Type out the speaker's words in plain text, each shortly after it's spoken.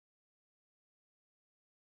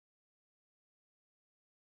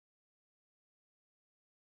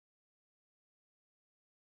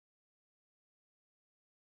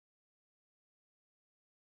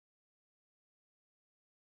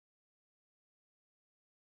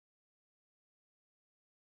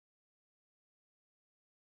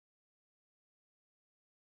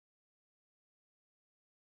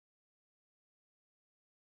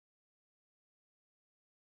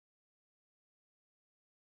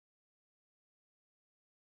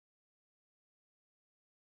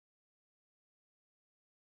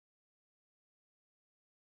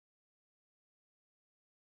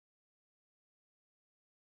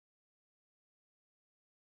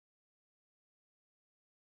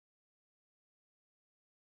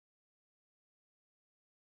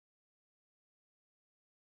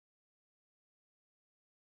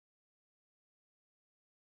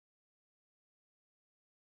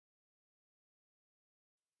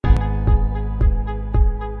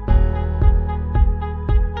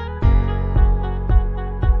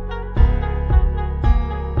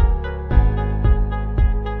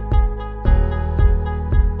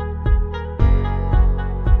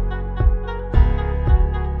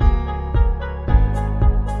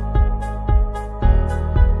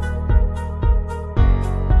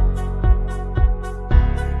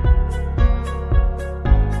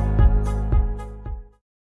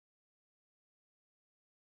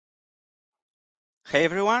Hey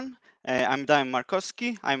everyone, I'm Damian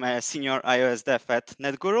Markowski. I'm a senior iOS dev at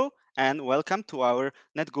Netguru, and welcome to our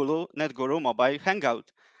Netguru Mobile Hangout.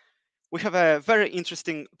 We have a very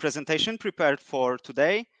interesting presentation prepared for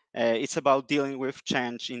today. It's about dealing with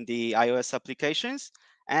change in the iOS applications,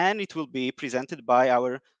 and it will be presented by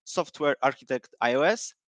our software architect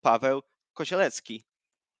iOS, Paweł Kosielecki.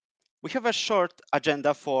 We have a short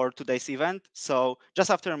agenda for today's event. So just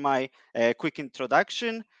after my quick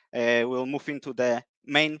introduction, we'll move into the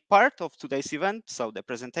main part of today's event, so the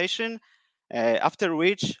presentation, after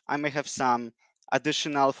which I may have some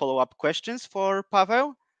additional follow-up questions for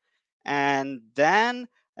Paweł. And then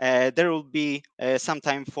there will be some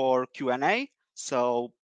time for Q&A.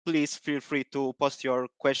 So please feel free to post your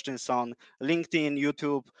questions on LinkedIn,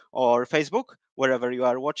 YouTube, or Facebook, wherever you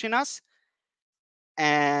are watching us.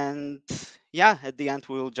 And yeah, at the end,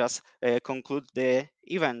 we'll just conclude the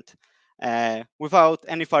event. Without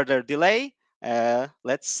any further delay,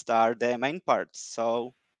 let's start the main part.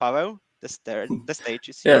 So, Paweł, the stage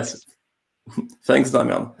is Yes, yours. thanks,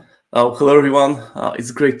 Damian. Hello, everyone. It's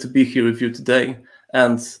great to be here with you today.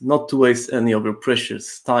 And not to waste any of your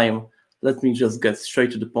precious time, let me just get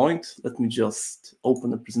straight to the point. Let me just open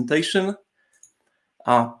the presentation.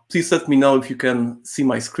 Please let me know if you can see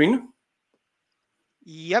my screen.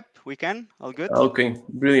 Yep, we can. All good. Okay,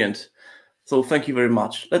 brilliant. So thank you very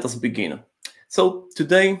much. Let us begin. So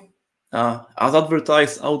today, as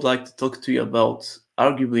advertised, I would like to talk to you about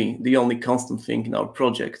arguably the only constant thing in our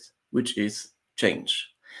project, which is change.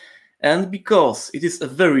 And because it is a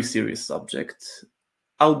very serious subject,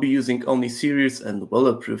 I'll be using only serious and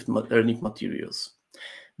well-approved learning materials.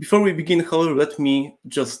 Before we begin, however, let me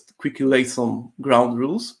just quickly lay some ground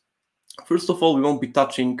rules. First of all, we won't be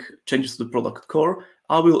touching changes to the product core.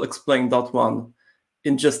 I will explain that one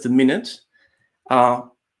in just a minute.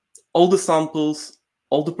 All the samples,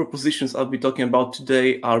 all the propositions I'll be talking about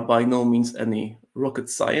today are by no means any rocket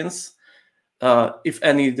science. If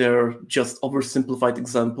any, they're just oversimplified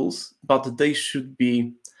examples, but they should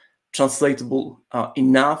be translatable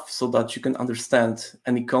enough so that you can understand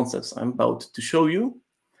any concepts I'm about to show you.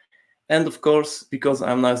 And of course, because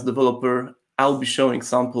I'm a nice developer, I'll be showing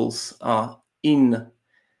samples in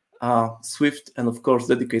Swift and of course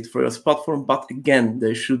dedicated for iOS platform, but again,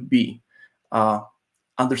 they should be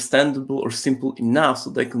understandable or simple enough so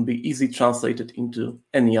they can be easily translated into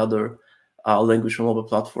any other language or mobile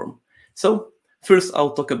platform. So first,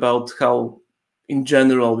 I'll talk about how, in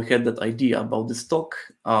general, we had that idea about this talk.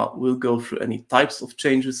 We'll go through any types of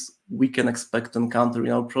changes we can expect to encounter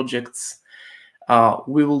in our projects.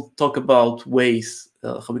 We will talk about ways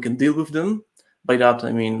how we can deal with them. By that,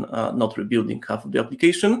 I mean not rebuilding half of the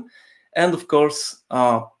application. And of course,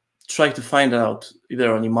 try to find out if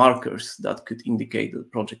there are any markers that could indicate the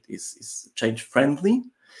project is change-friendly.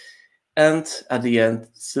 And at the end,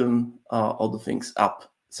 sum all the things up.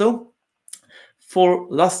 So for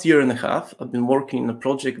last year and a half, I've been working on a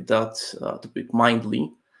project that, to put it mildly,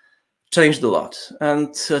 changed a lot.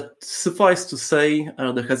 And suffice to say,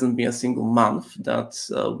 there hasn't been a single month that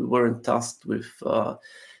we weren't tasked with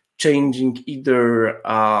changing either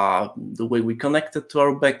the way we connected to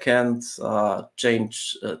our backend,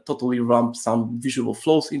 totally ramp some visual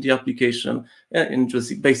flows in the application, and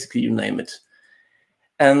just basically you name it.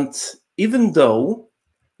 And even though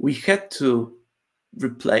we had to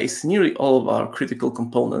replace nearly all of our critical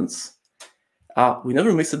components, we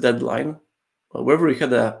never missed a deadline. Wherever we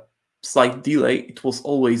had a slight delay, it was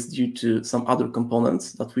always due to some other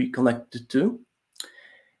components that we connected to.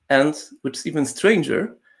 And which is even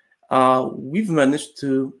stranger, we've managed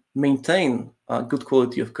to maintain good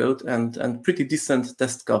quality of code and pretty decent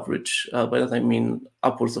test coverage. By that I mean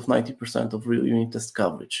upwards of 90% of real unit test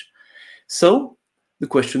coverage. So the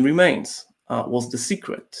question remains, what's the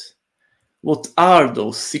secret? What are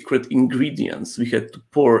those secret ingredients we had to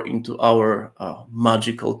pour into our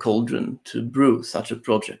magical cauldron to brew such a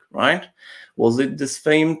project, right? Was it this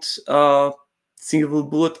famed single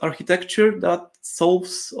bullet architecture that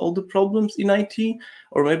solves all the problems in IT?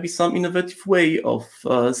 Or maybe some innovative way of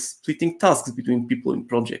splitting tasks between people in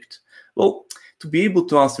project? Well, to be able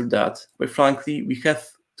to answer that, quite frankly, we have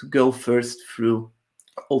to go first through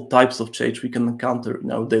all types of change we can encounter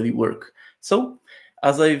in our daily work. So,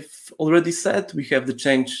 as I've already said, we have the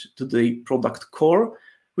change to the product core,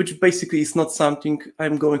 which basically is not something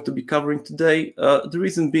I'm going to be covering today. The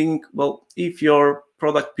reason being, well, if your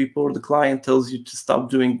product people or the client tells you to stop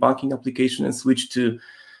doing banking application and switch to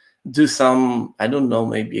do some, I don't know,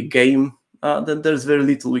 maybe a game, then there's very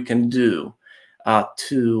little we can do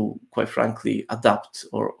to, quite frankly, adapt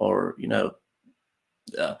or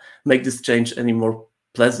make this change any more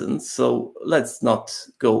pleasant. So let's not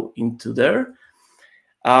go into there.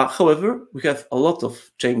 However, we have a lot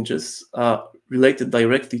of changes related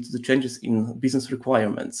directly to the changes in business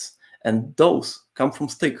requirements. And those come from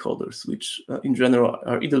stakeholders, which in general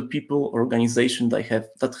are either people or organizations that have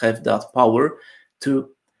that power to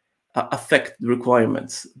affect the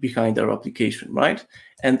requirements behind our application, right?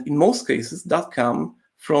 And in most cases, that come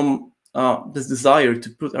from this desire to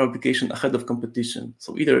put our application ahead of competition.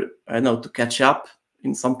 So either, I know, to catch up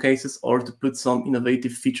in some cases, or to put some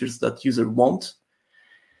innovative features that users want.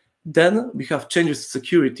 Then we have changes to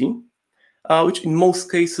security, which in most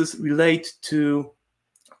cases relate to,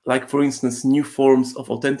 like, for instance, new forms of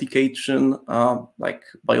authentication, like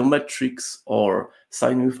biometrics or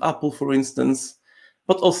signing with Apple, for instance,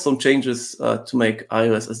 but also some changes to make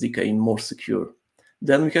iOS SDK more secure.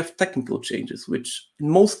 Then we have technical changes, which in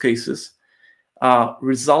most cases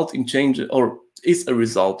result in changes, or is a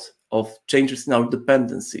result of changes in our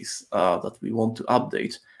dependencies that we want to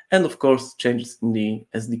update. And of course, changes in the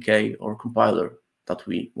SDK or compiler that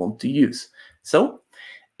we want to use. So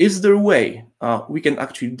is there a way we can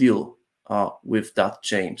actually deal with that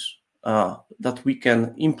change, that we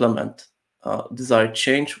can implement desired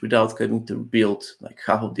change without having to build like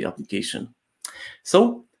half of the application?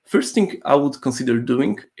 So first thing I would consider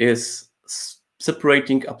doing is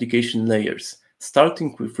separating application layers,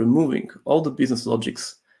 starting with removing all the business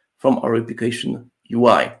logics from our application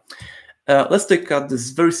UI. Let's take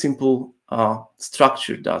this very simple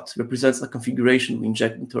structure that represents a configuration we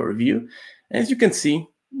inject into our view. As you can see,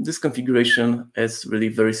 this configuration is really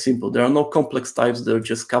very simple. There are no complex types. There are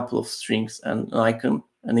just a couple of strings and an icon,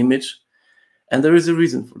 an image. And there is a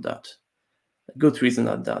reason for that, a good reason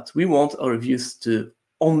at that. We want our views to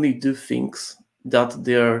only do things that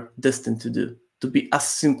they are destined to do, to be as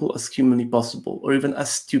simple as humanly possible, or even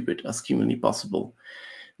as stupid as humanly possible.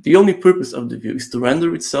 The only purpose of the view is to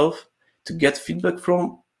render itself, to get feedback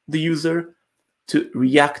from the user, to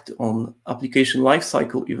react on application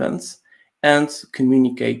lifecycle events, and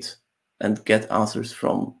communicate and get answers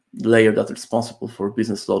from the layer that's responsible for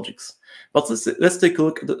business logics. But let's take a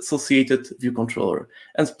look at the associated view controller.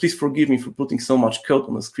 And please forgive me for putting so much code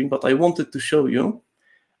on the screen, but I wanted to show you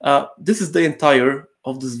this is the entire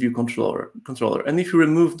of this view controller. And if you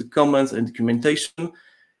remove the comments and documentation,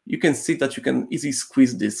 you can see that you can easily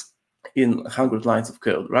squeeze this in 100 lines of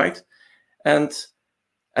code, right? And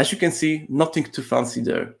as you can see, nothing too fancy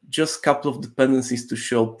there, just a couple of dependencies to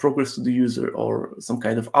show progress to the user or some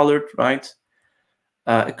kind of alert, right?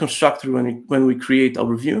 A constructor when we create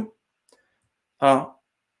our view,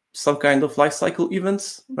 some kind of lifecycle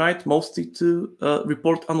events, right? Mostly to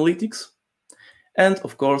report analytics, and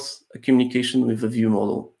of course, a communication with a view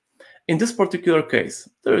model. In this particular case,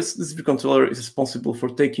 this view controller is responsible for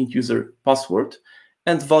taking user password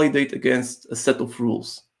and validate against a set of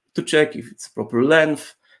rules to check if it's proper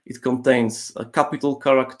length, it contains a capital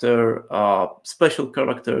character, special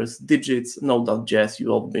characters, digits, and all that jazz you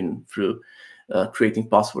all been through creating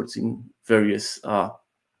passwords in various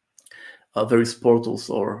portals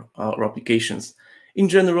or applications. In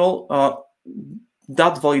general,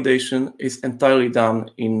 that validation is entirely done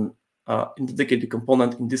in the dedicated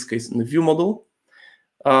component, in this case in the view model.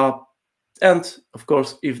 And of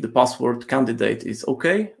course, if the password candidate is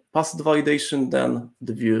okay, pass the validation, then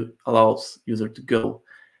the view allows user to go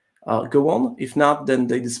on. If not, then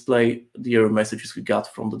they display the error messages we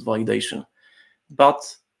got from the validation. But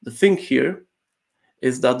the thing here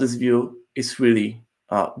is that this view is really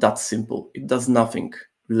that simple. It does nothing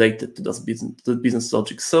related to the business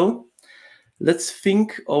logic. So let's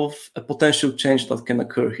think of a potential change that can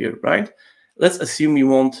occur here, right? Let's assume you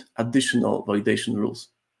want additional validation rules.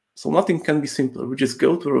 So nothing can be simpler. We just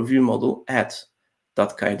go to our view model, add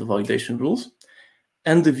that kind of validation rules,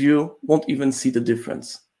 and the view won't even see the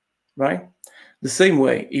difference, right? The same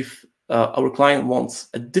way, if our client wants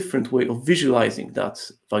a different way of visualizing that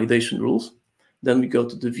validation rules, then we go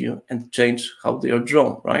to the view and change how they are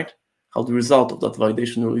drawn, right? How the result of that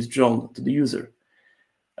validation rule is drawn to the user.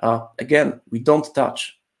 Again, we don't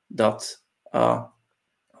touch that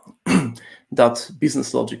that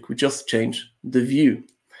business logic. We just change the view.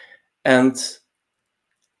 And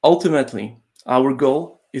ultimately, our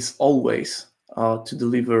goal is always to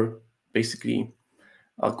deliver basically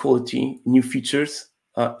quality new features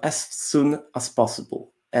as soon as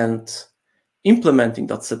possible. And implementing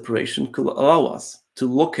that separation could allow us to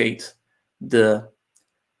locate the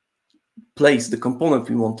component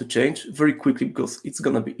we want to change very quickly, because it's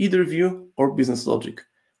going to be either view or business logic,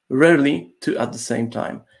 rarely two at the same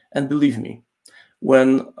time. And believe me,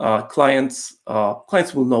 when clients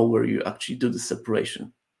will know where you actually do the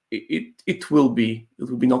separation, it will be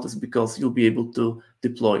noticed, because you'll be able to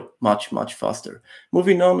deploy much faster.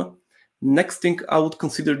 Moving on, Next thing I would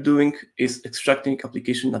consider doing is extracting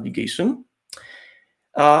application navigation.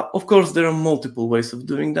 Of course, there are multiple ways of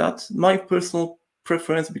doing that. My personal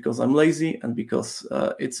preference, because I'm lazy and because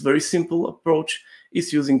it's a very simple approach,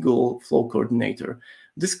 is using Google Flow Coordinator.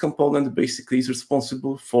 This component basically is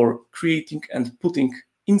responsible for creating and putting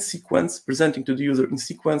in sequence, presenting to the user in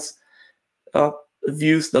sequence,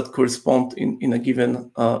 views that correspond in a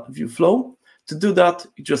given view flow. To do that,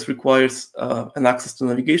 it just requires an access to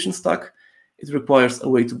navigation stack. It requires a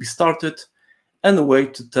way to be started and a way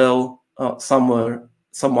to tell someone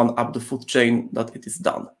up the food chain that it is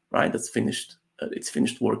done, right? That's finished. It's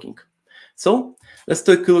finished working. So let's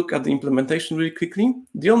take a look at the implementation really quickly.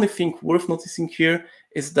 The only thing worth noticing here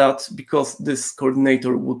is that because this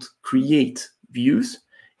coordinator would create views,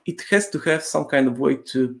 it has to have some kind of way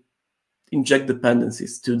to inject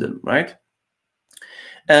dependencies to them, right?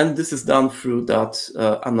 And this is done through that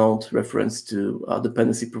unknown reference to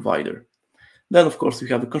dependency provider. Then, of course, we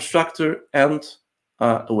have a constructor and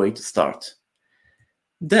a way to start.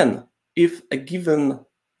 Then, if a given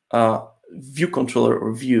view controller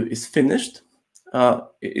or view is finished,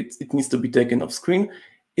 it needs to be taken off screen.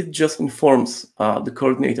 It just informs the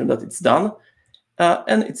coordinator that it's done.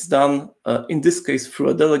 And it's done, in this case, through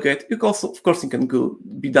a delegate. You also, of course, it can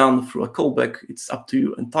be done through a callback. It's up to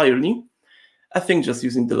you entirely. I think just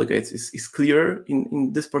using delegates is clearer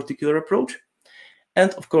in this particular approach.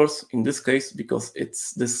 And of course, in this case, because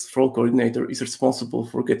this flow coordinator is responsible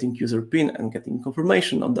for getting user pin and getting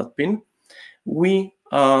confirmation on that pin, we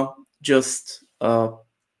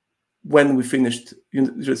when we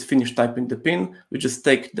just finish typing the pin, we just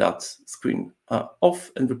take that screen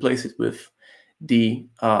off and replace it with the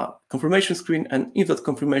confirmation screen. And if that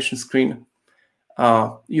confirmation screen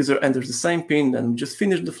user enters the same pin, then we just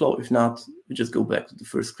finish the flow. If not, we just go back to the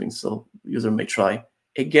first screen. So user may try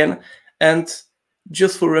again. And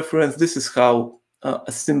just for reference, this is how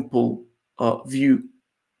a simple view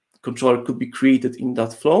controller could be created in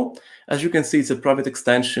that flow. As you can see, it's a private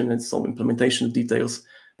extension and some implementation details,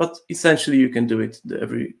 but essentially you can do it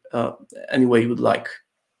any way you would like.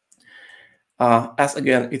 As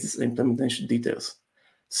again, it is implementation details.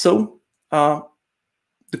 So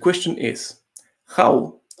the question is,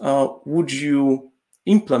 how would you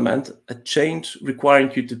implement a change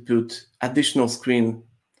requiring you to put additional screen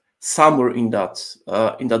somewhere in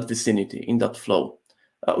that vicinity, in that flow,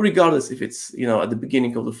 regardless if it's at the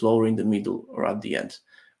beginning of the flow or in the middle or at the end?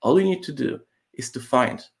 All you need to do is to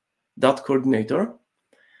find that coordinator,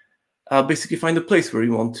 basically find a place where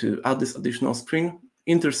you want to add this additional screen,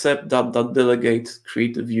 intercept that delegate,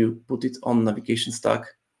 create a view, put it on navigation stack,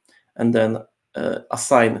 and then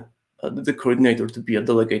assign the coordinator to be a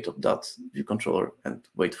delegate of that view controller and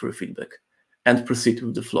wait for a feedback and proceed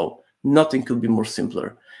with the flow. Nothing could be more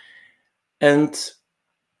simpler. And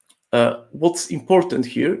what's important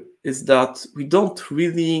here is that we don't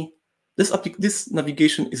really, this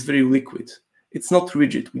navigation is very liquid. It's not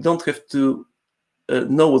rigid. We don't have to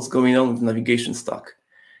know what's going on with the navigation stack.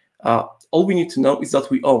 All we need to know is that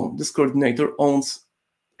this coordinator owns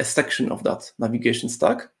a section of that navigation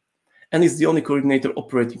stack and is the only coordinator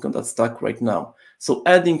operating on that stack right now. So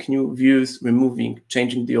adding new views, removing,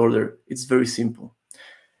 changing the order, it's very simple.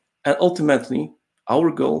 And ultimately,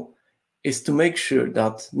 our goal is to make sure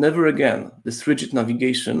that never again this rigid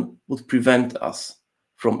navigation would prevent us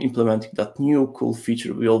from implementing that new cool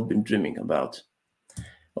feature we all been dreaming about.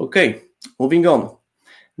 Okay, moving on.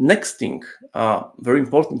 Next thing, very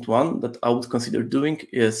important one that I would consider doing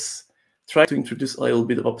is try to introduce a little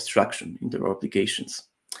bit of abstraction into our applications.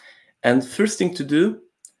 And first thing to do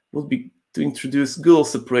would be to introduce Google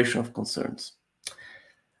separation of concerns.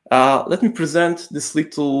 Let me present this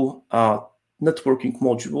little networking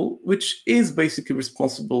module, which is basically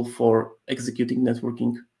responsible for executing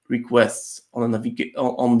networking requests on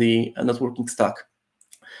the networking stack.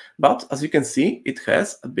 But as you can see, it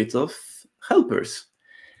has a bit of helpers.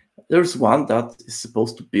 There's one that is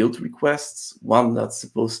supposed to build requests, one that's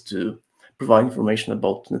supposed to provide information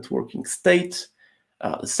about networking state,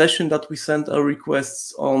 the session that we send our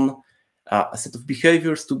requests on, a set of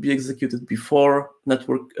behaviors to be executed before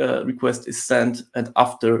network request is sent and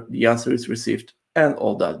after the answer is received, and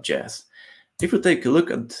all that jazz. If you take a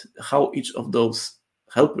look at how each of those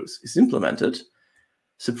helpers is implemented,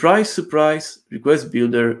 surprise, surprise, request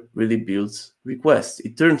builder really builds requests.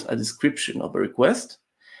 It turns a description of a request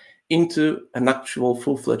into an actual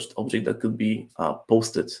full-fledged object that could be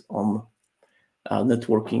posted on a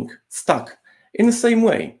networking stack. In the same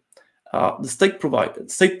way, the state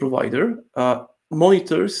provider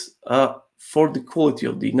monitors for the quality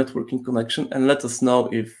of the networking connection and let us know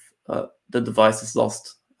if the device has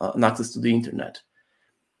lost an access to the internet.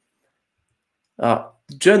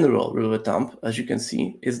 The general rule of thumb, as you can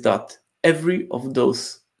see, is that every of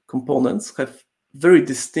those components have very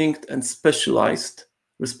distinct and specialized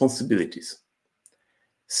responsibilities.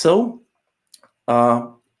 So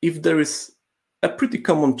if there is a pretty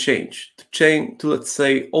common change to let's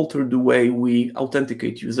say, alter the way we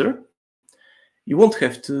authenticate user, you won't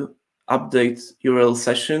have to update URL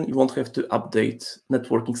session, you won't have to update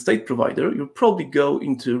networking state provider. You'll probably go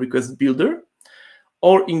into request builder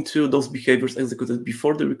or into those behaviors executed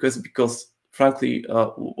before the request, because frankly,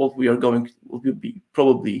 what we will be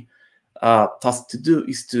probably tasked to do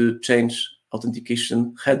is to change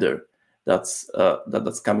authentication header that's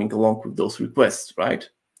coming along with those requests, right?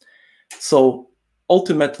 So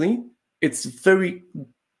ultimately, it's very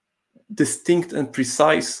distinct and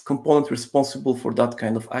precise component responsible for that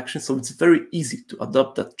kind of action. So it's very easy to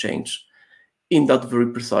adopt that change in that very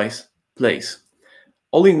precise place.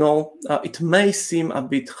 All in all, it may seem a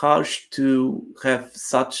bit harsh to have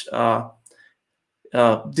such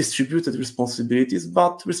distributed responsibilities,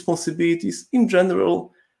 but responsibilities in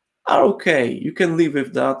general are okay. You can live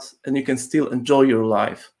with that and you can still enjoy your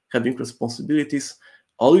life having responsibilities.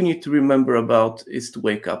 All you need to remember about is to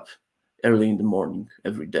wake up early in the morning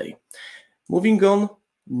every day. Moving on,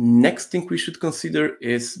 next thing we should consider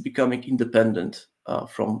is becoming independent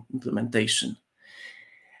from implementation.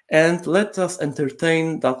 And let us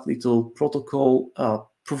entertain that little protocol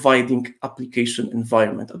providing application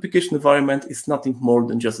environment. Application environment is nothing more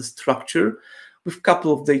than just a structure with a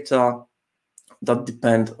couple of data that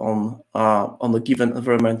depend on a given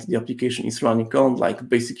environment the application is running on, like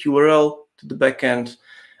basic URL to the backend,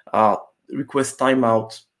 request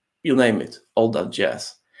timeout, you name it, all that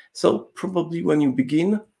jazz. So probably when you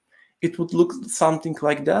begin, it would look something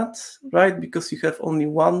like that, right? Because you have only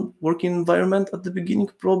one working environment at the beginning,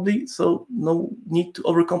 probably, so no need to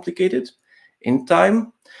overcomplicate it. In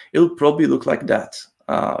time, it'll probably look like that.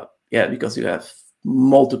 Yeah, because you have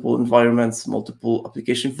multiple environments, multiple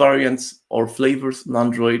application variants or flavors on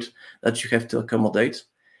Android that you have to accommodate.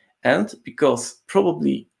 And because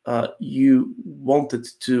probably you wanted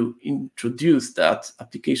to introduce that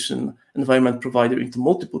application environment provider into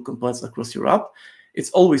multiple components across your app,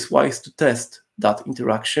 it's always wise to test that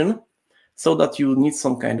interaction so that you need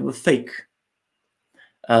some kind of a fake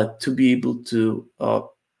to be able to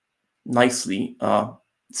nicely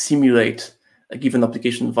simulate a given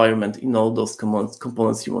application environment in all those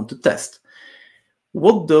components you want to test.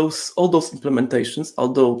 What all those implementations,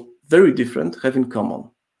 although very different, have in common?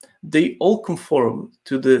 They all conform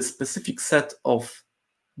to the specific set of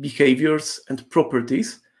behaviors and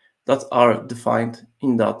properties that are defined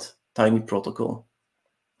in that tiny protocol.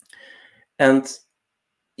 And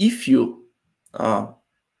if you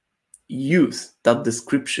use that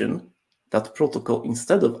description, that protocol,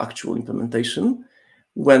 instead of actual implementation,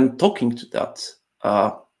 when talking to that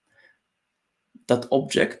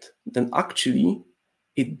object, then actually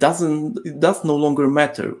it does no longer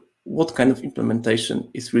matter what kind of implementation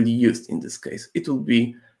is really used in this case. It will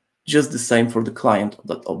be just the same for the client of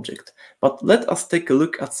that object. But let us take a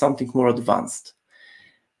look at something more advanced.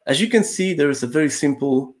 As you can see, there is a very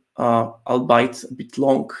simple, albeit a bit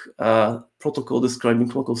long, protocol describing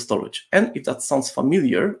local storage. And if that sounds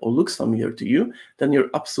familiar or looks familiar to you, then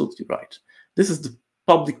you're absolutely right. This is the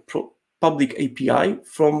public API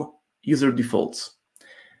from user defaults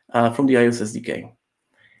from the iOS SDK.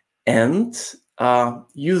 And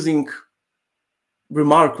using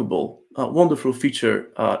remarkable, wonderful feature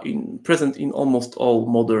present in almost all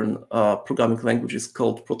modern programming languages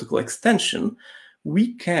called protocol extension,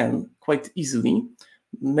 we can quite easily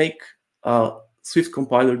make Swift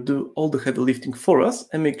compiler do all the heavy lifting for us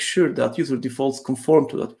and make sure that user defaults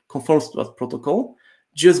conforms to that protocol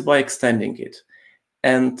just by extending it.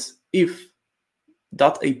 And if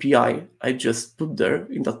that API I just put there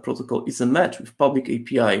in that protocol is a match with public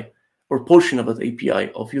API or portion of that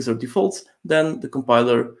API of user defaults, then the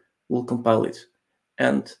compiler will compile it.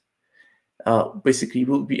 And basically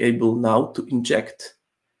we'll be able now to inject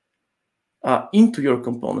into your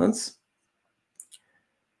components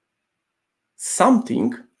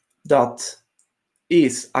something that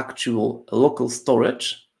is actual local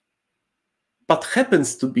storage, but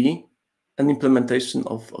happens to be an implementation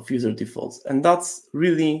of user defaults. And that's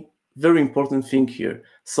really very important thing here.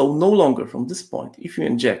 So no longer from this point, if you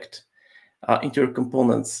inject into your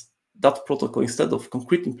components that protocol instead of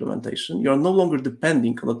concrete implementation, you are no longer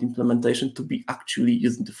depending on that implementation to be actually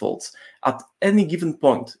using defaults. At any given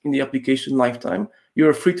point in the application lifetime, you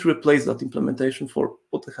are free to replace that implementation for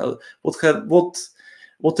whatever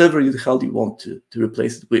the hell you want to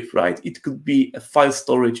replace it with, right? It could be a file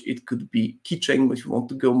storage, it could be keychain, but if you want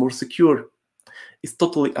to go more secure, it's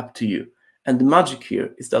totally up to you. And the magic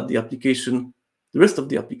here is that the rest of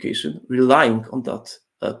the application, relying on that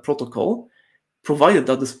protocol, provided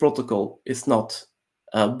that this protocol is not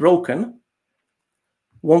broken,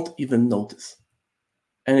 won't even notice.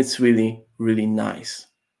 And it's really, really nice.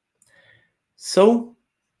 So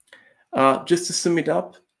just to sum it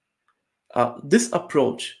up, this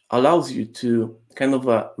approach allows you to kind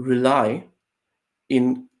of rely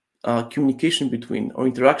in communication between or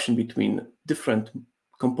interaction between different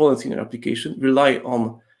components in your application, rely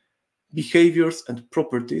on behaviors and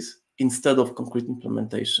properties instead of concrete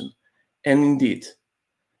implementation. And indeed,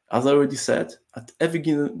 as I already said, at every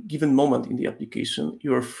given moment in the application,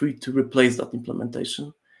 you are free to replace that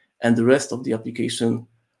implementation, and the rest of the application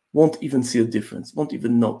won't even see a difference, won't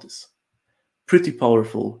even notice. Pretty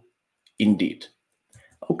powerful indeed.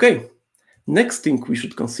 Okay, next thing we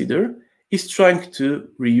should consider is trying to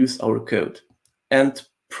reuse our code. And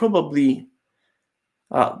probably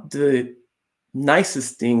the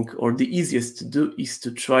nicest thing or the easiest to do is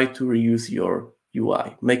to try to reuse your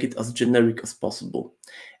UI, make it as generic as possible.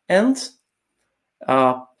 And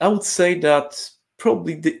I would say that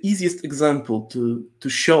probably the easiest example to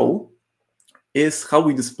show is how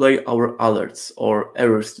we display our alerts or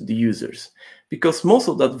errors to the users, because most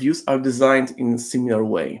of that views are designed in a similar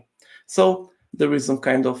way. So there is some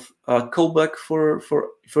kind of callback for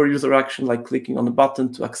user action, like clicking on a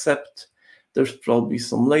button to accept. There's probably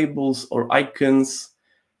some labels or icons,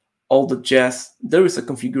 all the jazz. There is a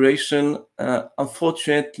configuration.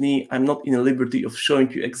 Unfortunately, I'm not in a liberty of showing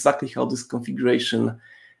you exactly how this configuration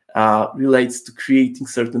relates to creating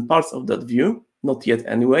certain parts of that view, not yet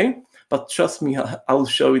anyway, but trust me, I'll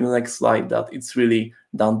show you in the next slide that it's really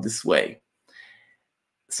done this way.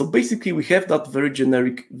 So basically, we have that very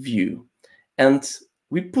generic view, and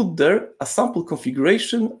we put there a sample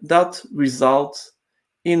configuration that results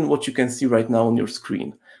in what you can see right now on your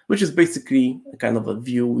screen, which is basically a kind of a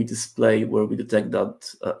view we display where we detect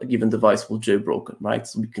that a given device was jailbroken, right?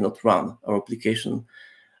 So we cannot run our application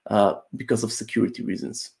because of security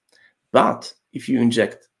reasons. But if you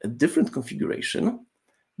inject a different configuration,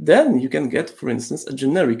 then you can get, for instance, a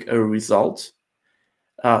generic error result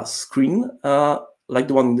screen like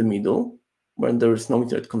the one in the middle. When there is no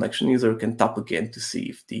internet connection, user can tap again to see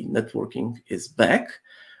if the networking is back,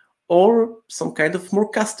 or some kind of more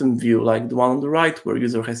custom view like the one on the right, where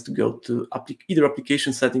user has to go to either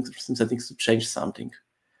application settings or system settings to change something.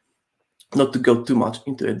 Not to go too much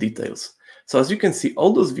into the details. So as you can see,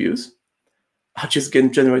 all those views are just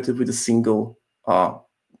getting generated with a single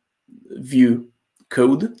view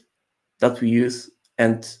code that we use,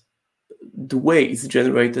 and the way it's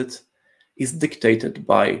generated is dictated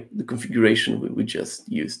by the configuration we just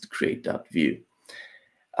used to create that view.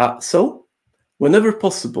 So whenever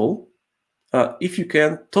possible, if you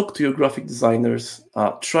can, talk to your graphic designers,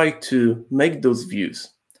 try to make those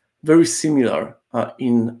views very similar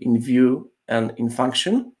in view and in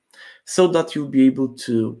function, so that you'll be able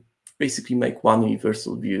to basically make one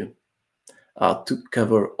universal view to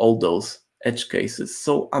cover all those edge cases.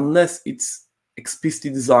 So unless it's explicitly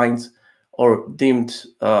designed or deemed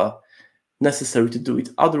necessary to do it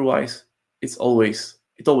otherwise, it always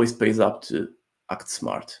pays up to act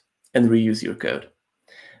smart and reuse your code.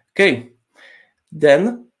 Okay,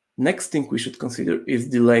 then next thing we should consider is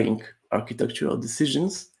delaying architectural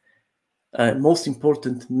decisions. Most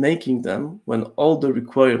important, making them when all the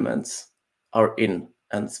requirements are in.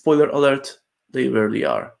 And spoiler alert, they rarely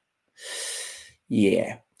are.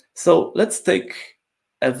 Yeah. So let's take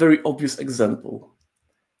a very obvious example.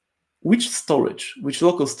 Which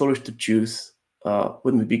local storage to choose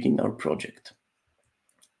when we begin our project?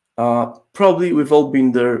 Probably we've all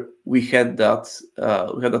been there. We had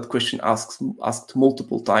that question asked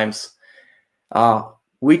multiple times.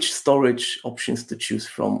 Which storage options to choose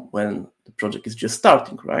from when the project is just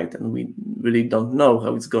starting, right? And we really don't know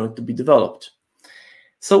how it's going to be developed.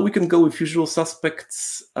 So we can go with usual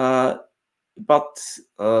suspects, but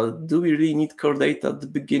do we really need core data at the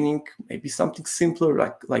beginning? Maybe something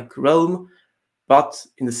simpler like Realm, but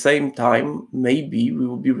in the same time, maybe we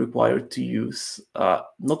will be required to use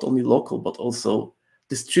not only local, but also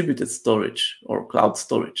distributed storage or cloud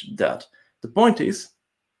storage. That the point is,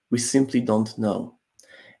 we simply don't know.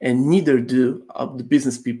 And neither do the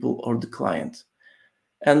business people or the client.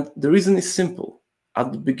 And the reason is simple.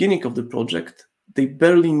 At the beginning of the project, they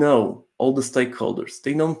barely know all the stakeholders.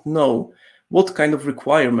 They don't know what kind of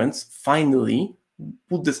requirements finally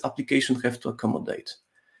would this application have to accommodate.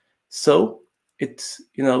 So it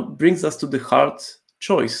brings us to the hard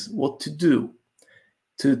choice, what to do,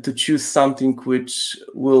 to choose something which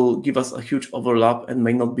will give us a huge overlap and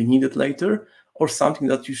may not be needed later, or something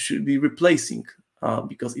that you should be replacing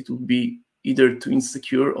because it would be either too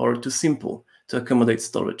insecure or too simple to accommodate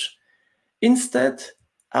storage. Instead,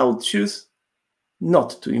 I would choose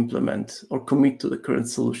not to implement or commit to the current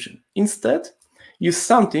solution. Instead, use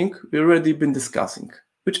something we've already been discussing,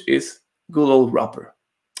 which is good old wrapper.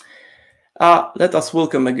 Let us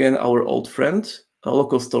welcome again our old friend, a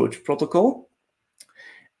local storage protocol.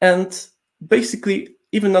 And basically,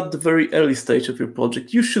 even at the very early stage of your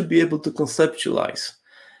project, you should be able to conceptualize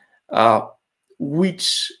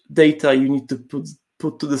which data you need to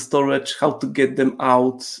put to the storage, how to get them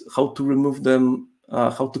out, how to remove them,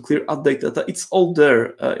 how to clear outdated data. It's all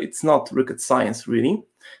there. It's not rocket science, really.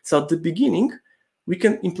 So at the beginning, we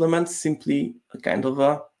can implement simply a kind of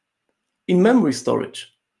a in-memory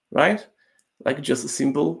storage, right? Like just a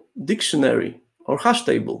simple dictionary or hash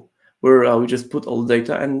table, where we just put all the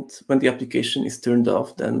data, and when the application is turned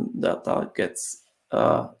off, then data gets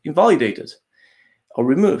invalidated or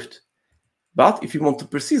removed. But if you want to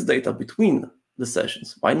persist data between the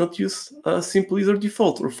sessions, why not use a simple user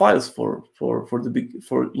default or files for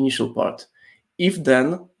initial part? If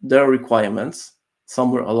then there are requirements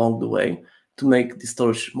somewhere along the way to make the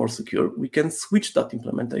storage more secure, we can switch that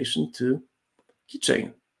implementation to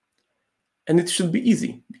keychain. And it should be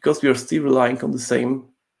easy because we are still relying on the same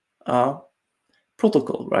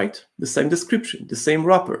protocol, right? The same description, the same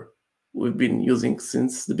wrapper we've been using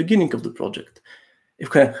since the beginning of the project.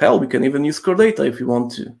 If we can even use core data if we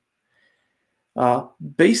want to.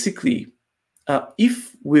 Basically,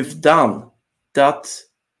 if we've done that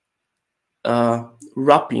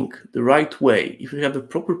wrapping the right way, if we have the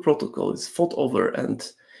proper protocol, it's thought over,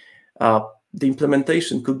 and the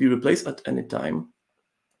implementation could be replaced at any time,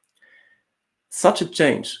 such a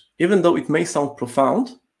change, even though it may sound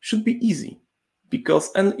profound, should be easy,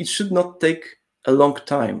 and it should not take a long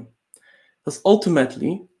time, because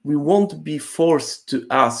ultimately we won't be forced to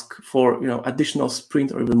ask for additional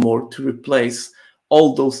sprint or even more to replace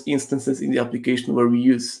all those instances in the application where we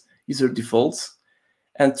use user defaults.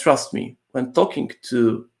 And trust me, when talking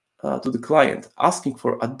to the client, asking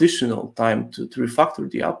for additional time to refactor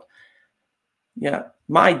the app,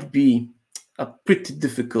 might be a pretty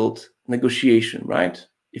difficult negotiation, right?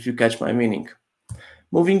 If you catch my meaning.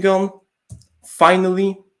 Moving on,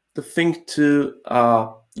 finally, the thing to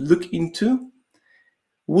look into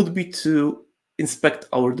would be to inspect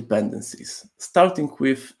our dependencies, starting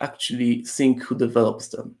with actually seeing who develops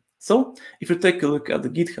them. So if you take a look at the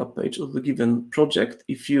GitHub page of the given project,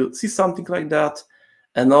 if you see something like that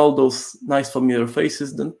and all those nice familiar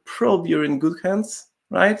faces, then probably you're in good hands,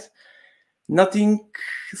 right? Nothing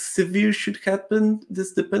severe should happen.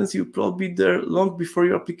 This dependency will probably be there long before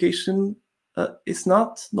your application is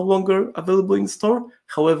no longer available in store.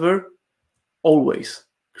 However, always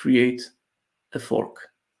create a fork,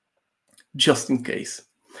 just in case.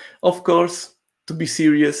 Of course, to be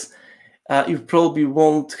serious, you probably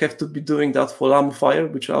won't have to be doing that for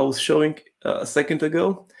Lamfire, which I was showing a second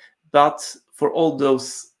ago. But for all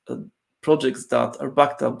those projects that are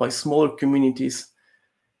backed up by smaller communities,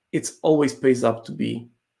 it always pays up to be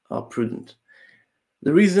prudent.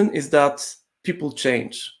 The reason is that people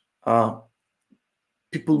change.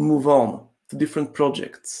 People move on to different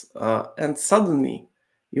projects. And suddenly,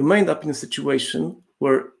 you may end up in a situation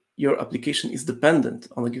where your application is dependent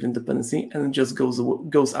on a given dependency and it just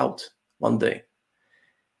goes out one day.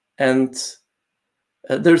 And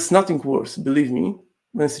there's nothing worse, believe me,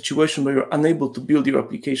 than a situation where you're unable to build your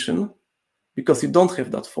application because you don't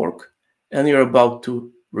have that fork and you're about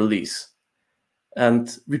to release.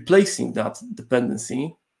 And replacing that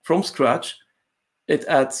dependency from scratch, it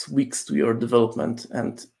adds weeks to your development,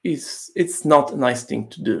 and it's not a nice thing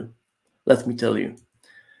to do, let me tell you.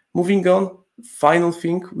 Moving on, final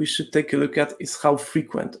thing we should take a look at is how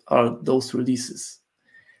frequent are those releases.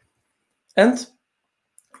 And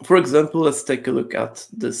for example, let's take a look at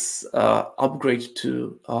this upgrade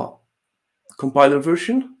to compiler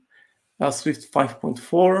version, Swift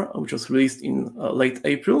 5.4, which was released in late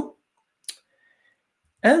April.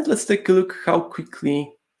 And let's take a look how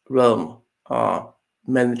quickly Realm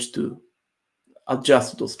managed to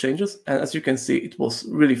adjust to those changes. And as you can see, it was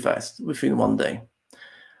really fast, within one day.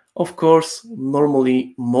 Of course,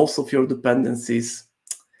 normally, most of your dependencies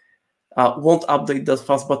won't update that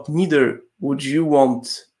fast, but neither would you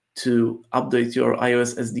want to update your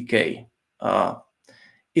iOS SDK.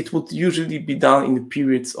 It would usually be done in the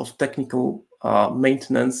periods of technical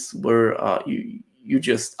maintenance where you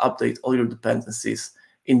just update all your dependencies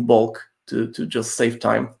in bulk to just save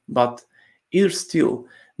time. But either still,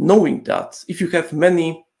 knowing that if you have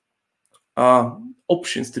many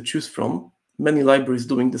options to choose from, many libraries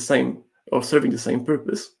doing the same or serving the same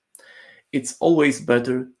purpose, it's always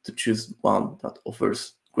better to choose one that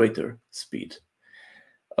offers greater speed.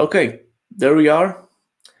 Okay, there we are.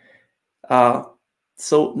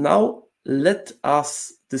 So now let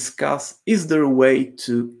us discuss, is there a way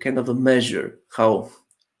to kind of measure how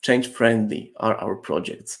change-friendly are our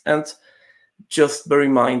projects? And just bear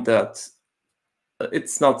in mind that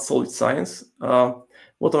it's not solid science.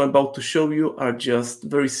 What I'm about to show you are just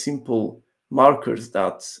very simple markers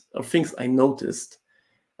that are things I noticed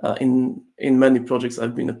in many projects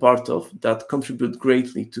I've been a part of that contribute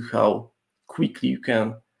greatly to how quickly you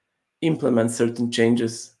can implement certain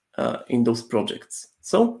changes in those projects.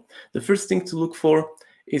 So the first thing to look for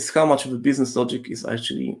is how much of a business logic is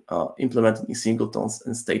actually implemented in singletons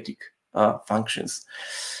and static functions.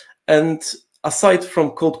 And aside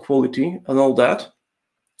from code quality and all that,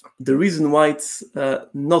 the reason why it's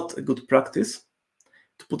not a good practice,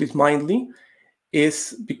 to put it mildly,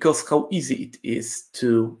 is because how easy it is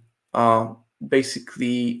to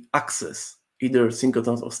basically access either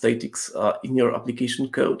singletons or statics in your application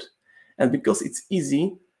code. And because it's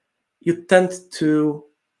easy, you tend to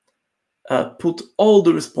put all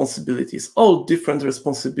the responsibilities, all different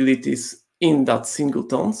responsibilities in that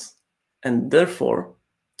singletons. And therefore,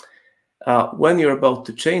 when you're about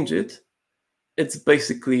to change it, it's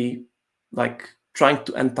basically like trying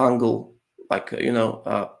to untangle, like,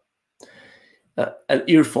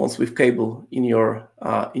 earphones with cable in your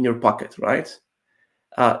pocket, right?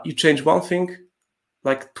 You change one thing,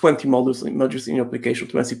 like 20 modules in your application,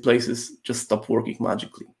 20 places just stop working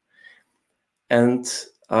magically. And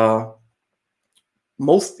in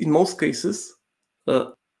most cases,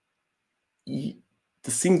 the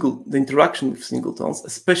interaction with singletons,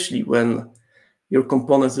 especially when your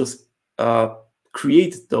components just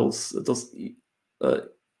create those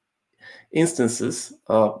instances,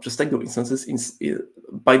 just take those instances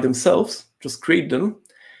by themselves, just create them.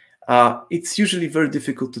 It's usually very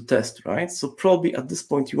difficult to test, right? So probably at this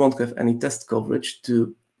point you won't have any test coverage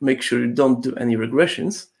to make sure you don't do any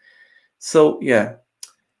regressions. So yeah,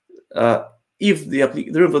 if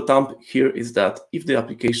the rule of thumb here is that if the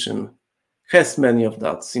application has many of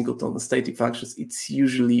that singleton and static functions, it's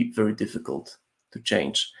usually very difficult to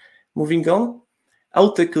change. Moving on,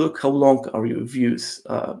 I'll take a look how long are your views.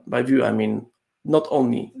 By view, I mean not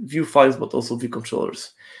only view files, but also view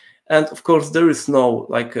controllers. And of course, there is no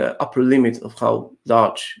like upper limit of how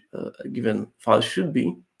large a given file should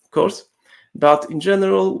be, of course. But in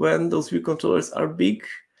general, when those view controllers are big,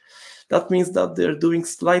 that means that they're doing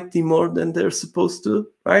slightly more than they're supposed to,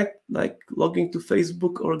 right? Like logging to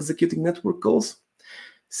Facebook or executing network calls.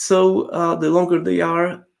 So the longer they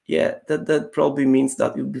are, yeah, that probably means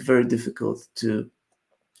that it'll be very difficult to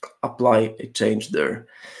apply a change there.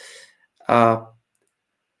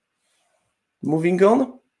 Moving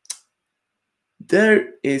on,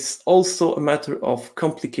 there is also a matter of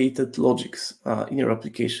complicated logics in your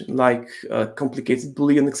application, like complicated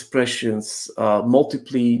Boolean expressions,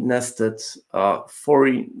 multiply nested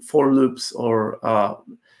for loops or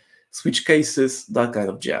switch cases, that kind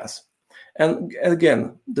of jazz. And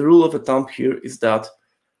again, the rule of thumb here is that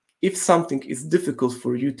if something is difficult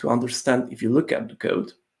for you to understand if you look at the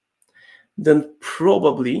code, then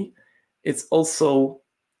probably it also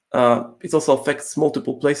affects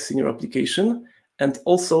multiple places in your application, and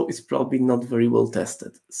also it's probably not very well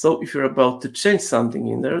tested. So if you're about to change something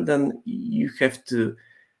in there, then you have to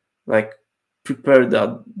like prepare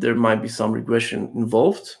that there might be some regression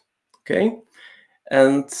involved, okay?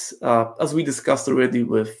 And as we discussed already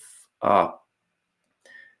with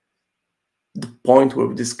the point where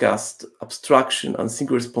we discussed abstraction and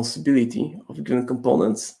single responsibility of given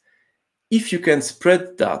components, if you can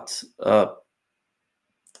spread that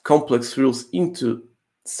complex rules into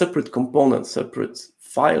separate components, separate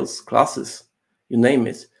files, classes, you name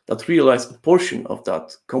it, that realize a portion of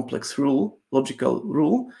that complex rule, logical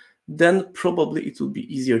rule, then probably it will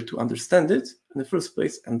be easier to understand it in the first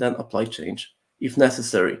place and then apply change if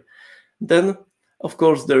necessary. Then, of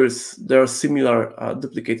course, there are similar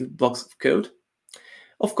duplicated blocks of code.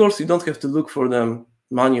 Of course, you don't have to look for them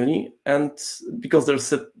manually, and because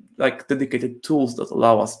there's like dedicated tools that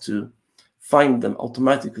allow us to find them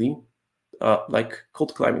automatically, like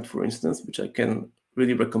Code Climate, for instance, which I can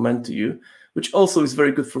really recommend to you, which also is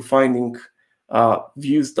very good for finding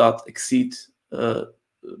views that exceed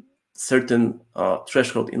certain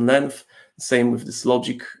threshold in length. Same with this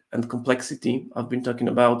logic and complexity I've been talking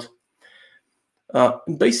about.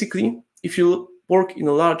 Basically, if you work in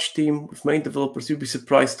a large team with many developers, you'll be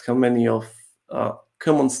surprised how many of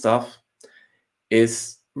common stuff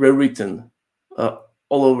is rewritten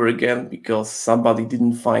all over again because somebody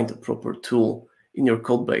didn't find a proper tool in your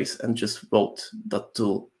code base and just wrote that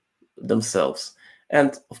tool themselves.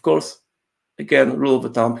 And of course, again, rule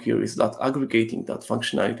of thumb here is that aggregating that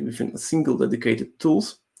functionality within a single dedicated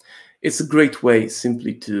tools, it's a great way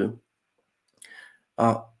simply to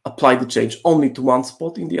apply the change only to one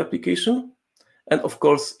spot in the application. And of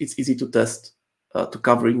course, it's easy to test, to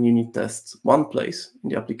cover in unit tests one place in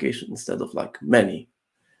the application instead of like many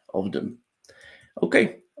of them.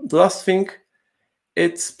 Okay, the last thing,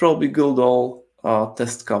 it's probably good old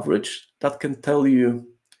test coverage that can tell you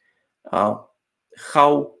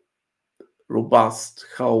how robust,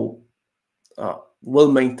 how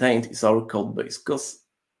well maintained is our code base. Because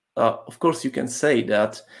of course you can say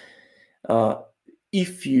that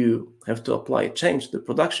if you have to apply a change to the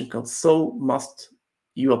production code, so must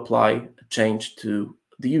you apply a change to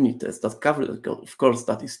the unit test that cover that code. Of course,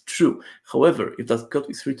 that is true. However, if that code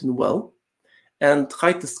is written well, and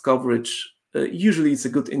high test coverage usually is a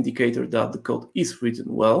good indicator that the code is written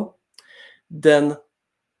well, then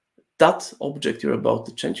that object you're about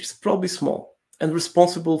to change is probably small and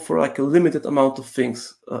responsible for like a limited amount of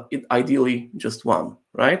things, ideally just one,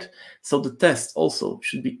 right? So the test also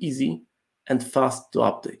should be easy and fast to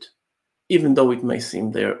update, even though it may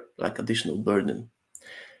seem they're like additional burden.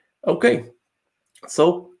 Okay,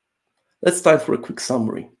 so let's time for a quick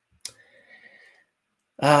summary.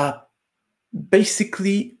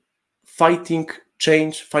 Basically, fighting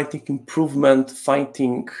change, fighting improvement,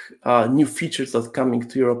 fighting new features that are coming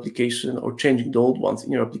to your application or changing the old ones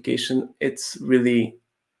in your application, it's really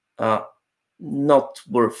not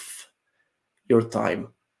worth your time.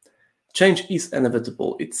 Change is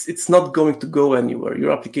inevitable. It's not going to go anywhere.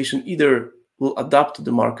 Your application either will adapt to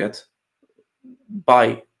the market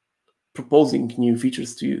by proposing new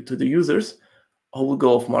features to the users, or will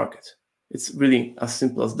go off market. It's really as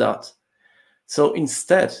simple as that. So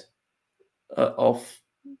instead of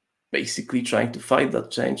basically trying to fight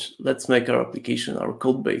that change, let's make our application, our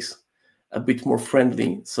code base, a bit more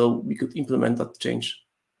friendly so we could implement that change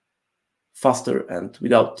faster and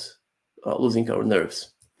without losing our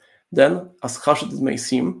nerves. Then, as harsh as it may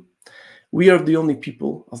seem, we are the only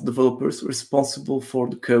people as developers responsible for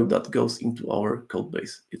the code that goes into our code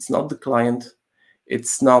base. It's not the client,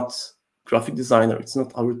 it's not graphic designer, it's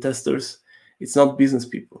not our testers, it's not business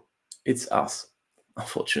people, it's us,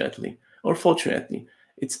 unfortunately. Or fortunately,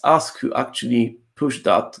 it's us who actually push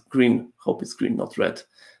that green, hope it's green, not red,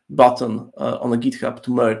 button on a GitHub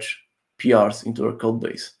to merge PRs into our code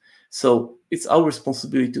base. So it's our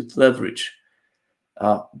responsibility to leverage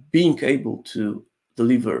being able to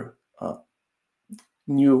deliver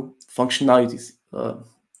new functionalities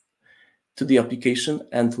to the application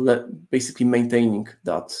and basically maintaining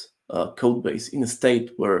that code base in a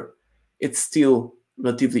state where it's still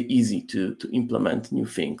relatively easy to implement new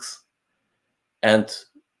things and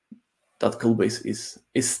that code base is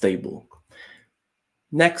stable.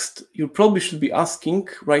 Next, you probably should be asking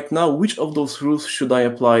right now, which of those rules should I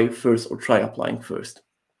apply first or try applying first?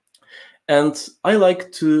 And I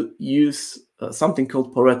like to use something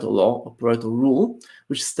called Pareto law or Pareto rule,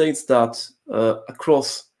 which states that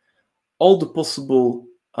across all the possible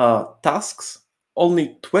tasks,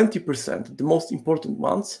 only 20%, the most important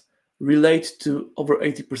ones, relate to over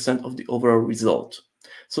 80% of the overall result.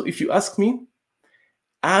 So if you ask me,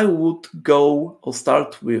 I would go or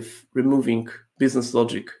start with removing business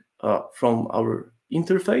logic from our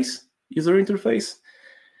interface, user interface,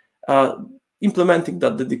 implementing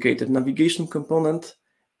that dedicated navigation component,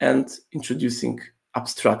 and introducing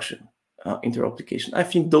abstraction into our application. I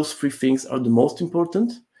think those three things are the most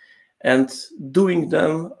important, and doing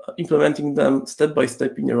them, implementing them step by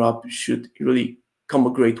step in your app should really come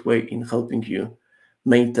a great way in helping you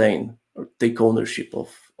maintain or take ownership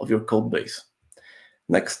of your code base.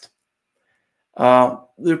 Next,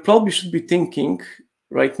 you probably should be thinking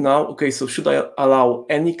right now, okay, so should I allow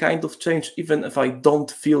any kind of change, even if I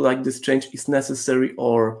don't feel like this change is necessary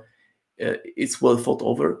or it's well thought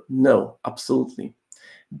over? No, absolutely.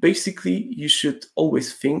 Basically, you should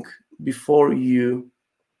always think before you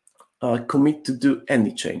commit to do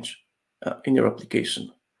any change in your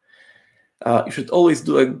application. You should always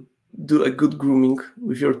do a good grooming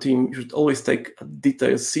with your team. You should always take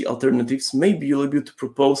details, see alternatives. Maybe you'll be able to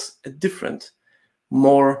propose a different,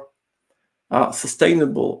 more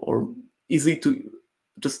sustainable or easier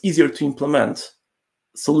to implement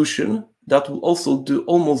solution that will also do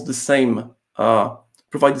almost the same,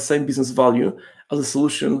 provide the same business value as a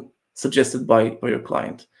solution suggested by your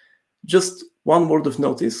client. Just one word of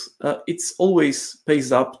notice, it's always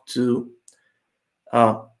pays up to,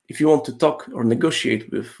 if you want to talk or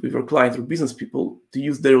negotiate with your client or business people, to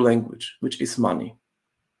use their language, which is money.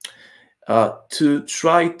 To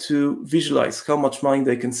try to visualize how much money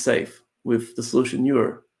they can save with the solution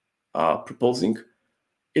you're proposing.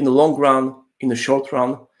 In the long run, in a short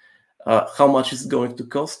run, how much is it going to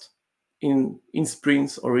cost in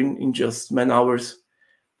sprints or in just man hours,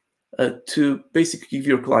 to basically give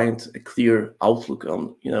your client a clear outlook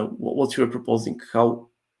on what you're proposing, how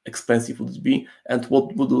expensive would it be, and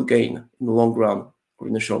what would you gain in the long run or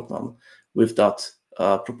in the short run with that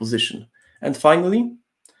proposition. And finally,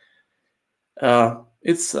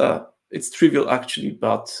 it's trivial actually,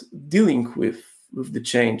 but dealing with the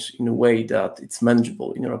change in a way that it's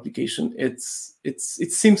manageable in your application, it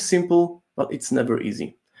seems simple, but it's never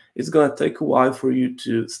easy. It's going to take a while for you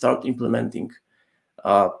to start implementing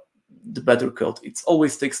the better code. It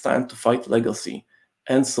always takes time to fight legacy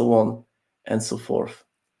and so on and so forth.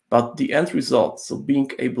 But the end result, so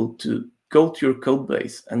being able to go to your code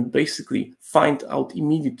base and basically find out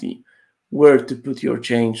immediately where to put your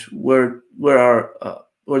change, where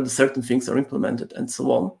the certain things are implemented and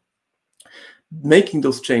so on, making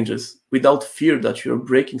those changes without fear that you're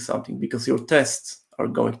breaking something because your tests are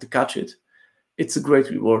going to catch it, it's a great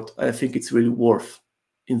reward. I think it's really worth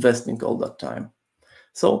investing all that time.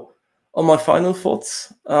 So on my final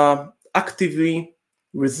thoughts, actively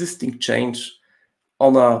resisting change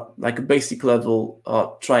on a basic level,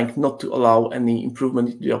 trying not to allow any improvement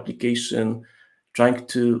in the application, trying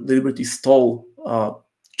to deliberately stall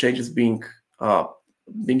changes being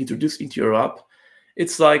introduced into your app.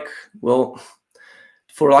 It's like, well,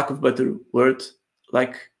 for lack of a better word,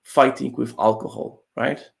 like fighting with alcohol,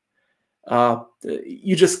 right?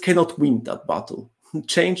 You just cannot win that battle.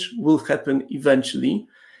 Change will happen eventually,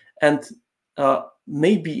 and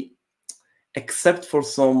maybe, except for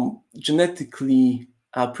some genetically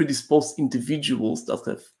predisposed individuals that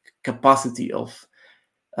have capacity of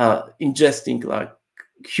ingesting like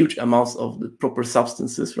huge amounts of the proper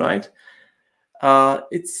substances, right?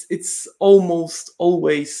 It's almost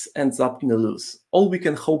always ends up in a lose. All we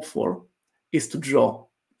can hope for is to draw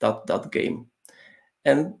that game,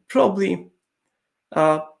 and probably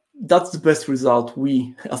that's the best result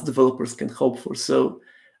we as developers can hope for. So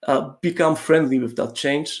become friendly with that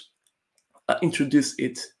change, introduce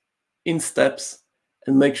it in steps,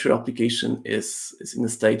 and make sure application is in a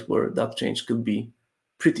state where that change could be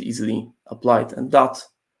pretty easily applied. And that,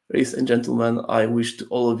 ladies and gentlemen, I wish to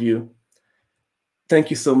all of you. Thank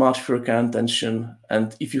you so much for your kind attention.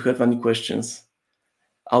 And if you have any questions,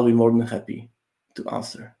 I'll be more than happy to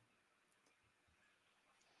answer.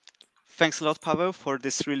 Thanks a lot, Paweł, for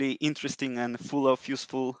this really interesting and full of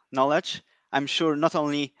useful knowledge. I'm sure not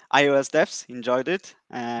only iOS devs enjoyed it.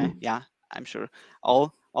 Yeah, I'm sure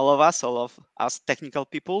all of us technical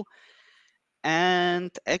people.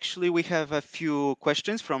 And actually, we have a few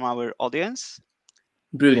questions from our audience.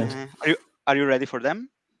 Brilliant. Are you ready for them?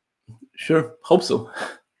 Sure, hope so.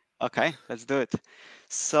 Okay, let's do it.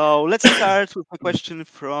 So let's start with a question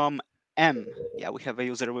from M. Yeah, we have a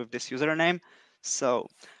user with this username. So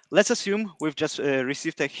let's assume we've just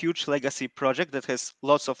received a huge legacy project that has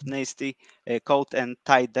lots of nasty code and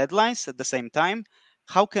tight deadlines at the same time.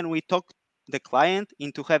 How can we talk the client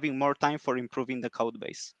into having more time for improving the code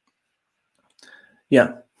base?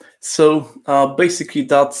 Yeah, so basically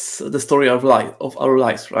that's the story of our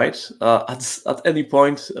lives, right? At any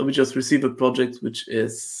point, we just receive a project which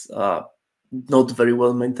is not very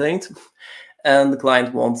well maintained, and the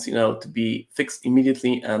client wants to be fixed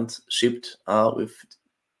immediately and shipped with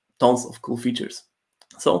tons of cool features.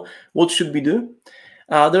 So what should we do?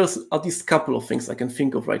 There's at least a couple of things I can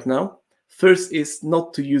think of right now. First is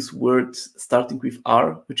not to use words starting with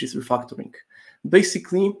R, which is refactoring.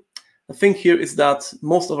 Basically, the thing here is that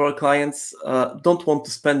most of our clients don't want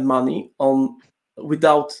to spend money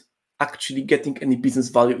without actually getting any business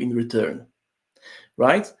value in return,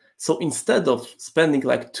 right? So instead of spending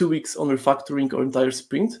like 2 weeks on refactoring or entire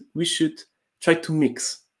sprint, we should try to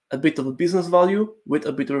mix a bit of a business value with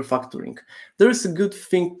a bit of refactoring. There is a good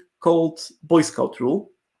thing called Boy Scout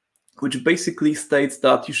rule, which basically states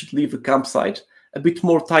that you should leave a campsite a bit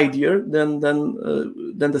more tidier than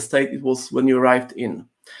the state it was when you arrived in.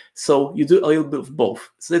 So you do a little bit of both.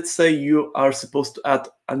 So let's say you are supposed to add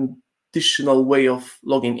an additional way of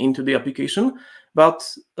logging into the application, but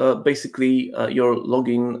basically your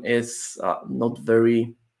login is not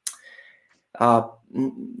very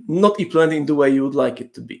not implemented in the way you would like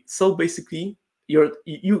it to be. So basically you're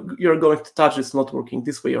going to touch it's not working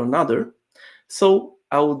this way or another. So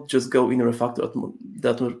I would just go in and refactor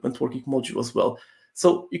that networking module as well.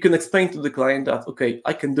 So you can explain to the client that, okay,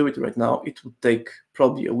 I can do it right now. It would take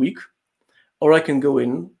probably a week, or I can go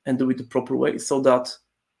in and do it the proper way so that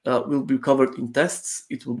will be covered in tests.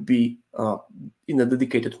 It would be in a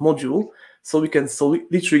dedicated module. So we can,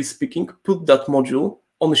 literally speaking, put that module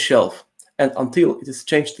on the shelf. And until it is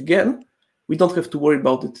changed again, we don't have to worry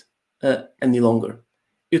about it any longer.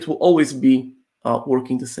 It will always be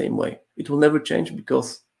working the same way. It will never change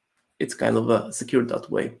because it's kind of secured that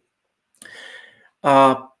way.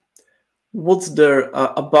 What's there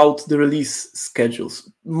about the release schedules?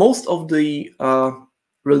 Most of the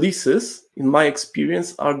releases, in my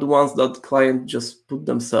experience, are the ones that the client just put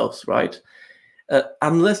themselves, right?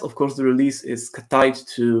 Unless, of course, the release is tied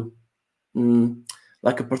to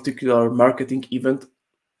like a particular marketing event.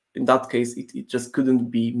 In that case, it just couldn't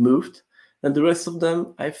be moved. And the rest of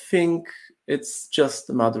them, I think it's just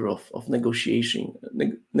a matter of negotiation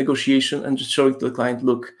and just showing to the client,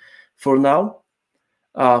 look, for now,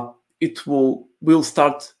 it will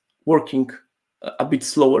start working a bit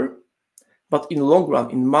slower, but in the long run,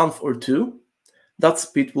 in a month or two, that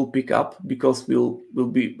speed will pick up because we'll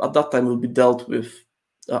be at that time we'll be dealt with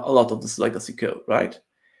a lot of this legacy code, right?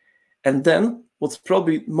 And then what's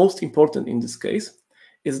probably most important in this case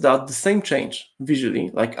is that the same change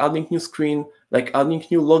visually, like adding new screen, like adding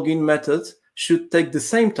new login methods, should take the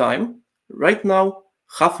same time right now,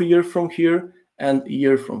 half a year from here, and a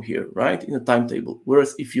year from here, right, in a timetable.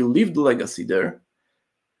 Whereas if you leave the legacy there,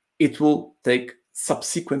 it will take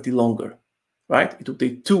subsequently longer, right? It will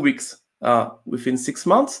take 2 weeks within 6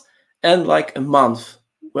 months, and like a month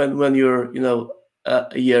when you're,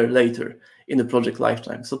 a year later in the project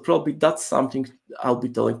lifetime. So probably that's something I'll be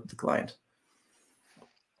telling the client.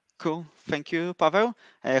 Cool. Thank you, Paweł.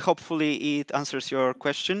 Hopefully it answers your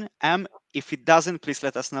question. If it doesn't, please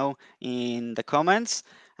let us know in the comments.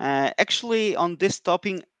 Actually, on this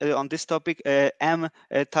topic, touched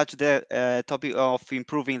the topic of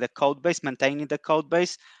improving the code base, maintaining the code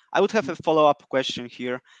base. I would have a follow-up question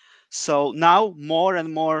here. So now more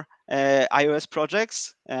and more iOS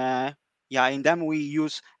projects, in them we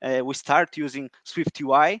start using Swift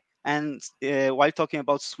UI, and while talking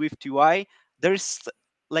about Swift UI, there's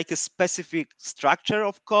like a specific structure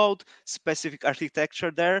of code, specific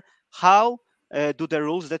architecture there. How do the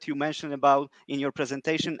rules that you mentioned about in your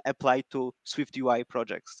presentation apply to Swift UI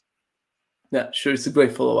projects? Yeah, sure. It's a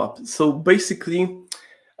great follow-up. So basically,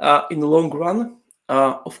 in the long run,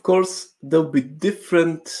 of course, there'll be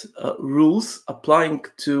different rules applying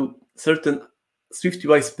to certain Swift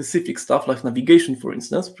UI specific stuff like navigation, for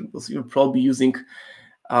instance, because you're probably using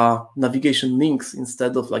navigation links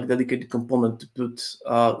instead of like dedicated component to put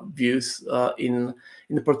views in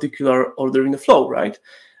a particular order in the flow, right?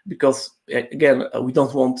 Because again, we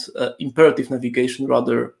don't want imperative navigation,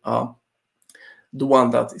 rather the one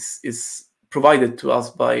that is provided to us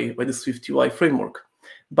by the Swift UI framework.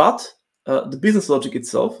 But the business logic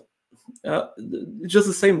itself, it's just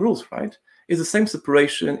the same rules, right? It's the same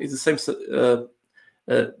separation, it's the same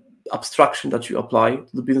abstraction that you apply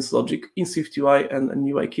to the business logic in Swift UI and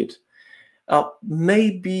UIKit.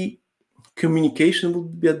 Maybe communication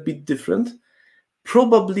would be a bit different.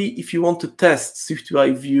 Probably if you want to test Swift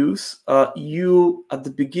UI views, you, at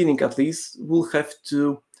the beginning at least, will have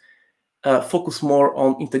to focus more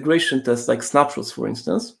on integration tests like snapshots, for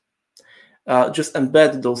instance. Just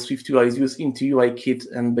embed those Swift UI views into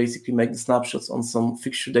UIKit and basically make the snapshots on some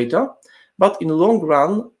fixture data. But in the long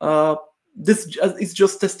run, this is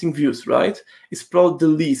just testing views, right? It's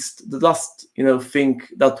probably the last thing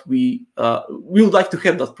that we would like to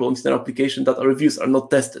have that problem in our application, that our reviews are not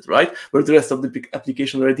tested, right? Where the rest of the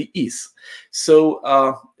application already is. So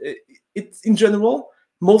it's in general,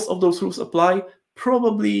 most of those rules apply.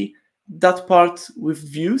 Probably that part with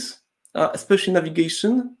views, especially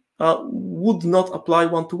navigation, would not apply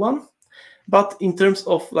one-to-one. But in terms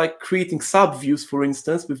of like creating sub-views, for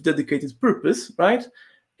instance, with dedicated purpose, right?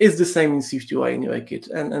 Is the same in Swift UI and UIKit,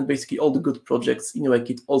 and basically all the good projects in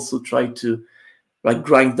UIKit also try to like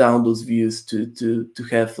grind down those views to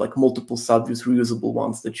have like multiple sub-views, reusable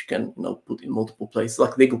ones that you can put in multiple places,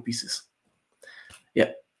 like Lego pieces.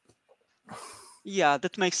 Yeah,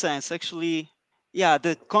 that makes sense. Actually, yeah,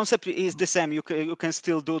 the concept is the same. You can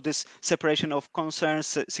still do this separation of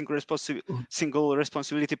concerns, single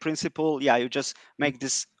responsibility principle. Yeah, you just make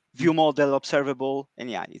this view model observable, and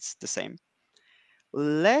yeah, it's the same.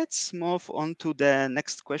 Let's move on to the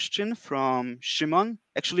next question from Shimon.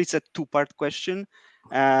 Actually, it's a two-part question.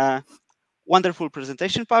 Wonderful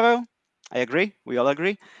presentation, Paweł. I agree. We all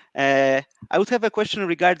agree. I would have a question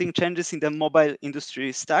regarding changes in the mobile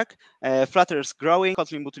industry stack. Flutter is growing.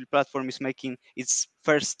 Kotlin multi-platform is making its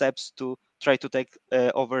first steps to try to take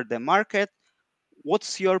over the market.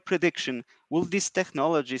 What's your prediction? Will these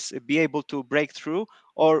technologies be able to break through,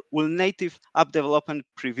 or will native app development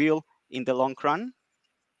prevail in the long run?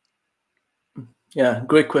 Yeah,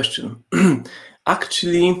 great question.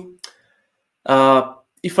 Actually,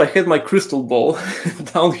 if I had my crystal ball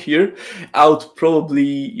down here, I would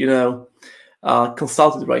probably,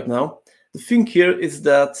 consulted right now. The thing here is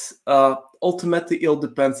that ultimately it all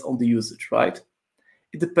depends on the usage, right?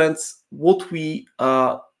 It depends what we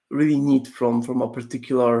really need from a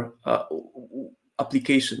particular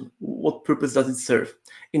application. What purpose does it serve?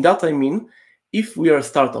 In that I mean, if we are a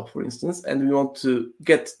startup, for instance, and we want to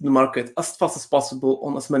get to the market as fast as possible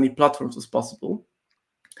on as many platforms as possible,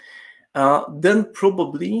 then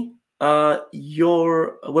probably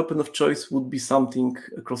your weapon of choice would be something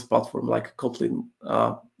cross-platform like Kotlin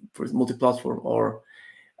for multi-platform or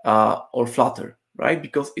Flutter, right?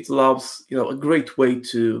 Because it allows a great way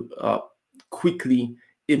to quickly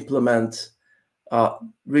implement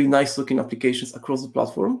really nice-looking applications across the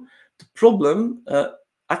platform. The problem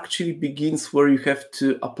actually begins where you have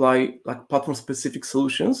to apply like platform-specific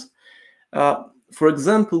solutions. For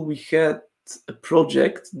example, we had a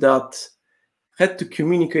project that had to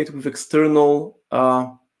communicate with external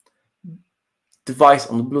device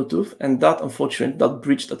on Bluetooth, and that unfortunately, that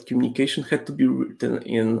bridge, that communication had to be written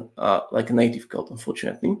in like a native code,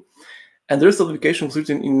 unfortunately. And the rest of the application was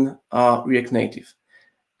written in React Native.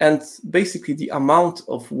 And basically the amount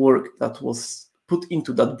of work that was put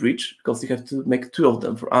into that bridge, because you have to make 2 of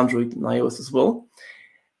them for Android and iOS as well,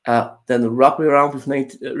 then wrap it around with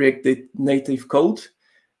React Native code,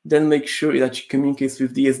 then make sure that it communicates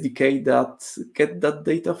with the SDK that get that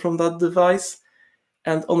data from that device.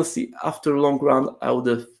 And honestly, after a long run, I would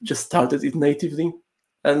have just started it natively.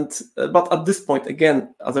 And but at this point,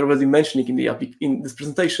 again, as I already mentioned in this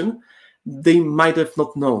presentation, they might have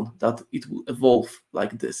not known that it will evolve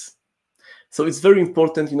like this. So it's very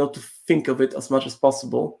important, to think of it as much as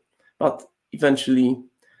possible. But eventually,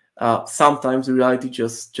 sometimes the reality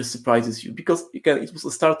just surprises you, because again, it was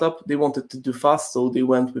a startup. They wanted to do fast, so they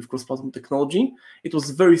went with cross-platform technology. It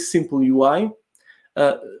was very simple UI,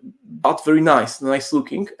 but very nice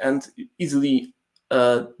looking, and easily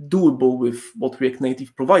doable with what React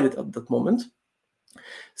Native provided at that moment.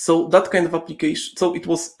 So that kind of application, so it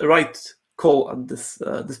was a right call at this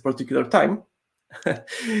particular time.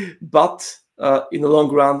 But in the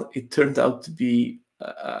long run, it turned out to be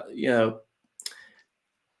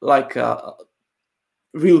like a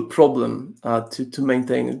real problem to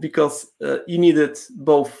maintain it, because you needed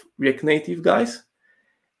both React Native guys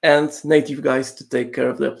and native guys to take care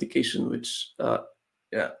of the application, which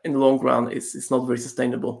in the long run is not very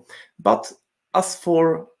sustainable. But as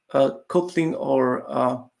for Kotlin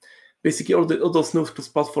or basically all those new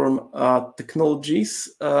cross-platform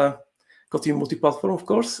technologies, Kotlin multi-platform, of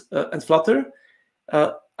course, and Flutter,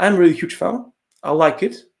 I'm really a huge fan. I like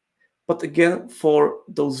it. But again, for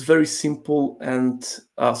those very simple and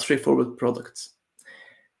straightforward products.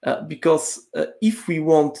 Because if we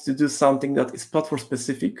want to do something that is platform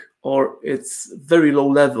specific, or it's very low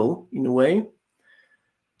level in a way,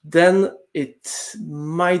 then it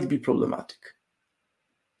might be problematic.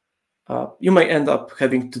 You may end up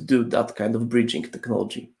having to do that kind of bridging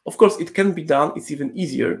technology. Of course, it can be done. It's even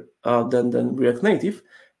easier than React Native,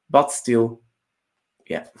 but still,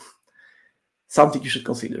 yeah, something you should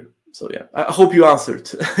consider. So yeah, I hope you answered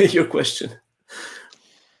your question.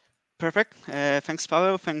 Perfect. Thanks,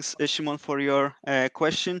 Paweł. Thanks, Szymon, for your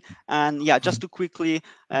question. And yeah, just quickly,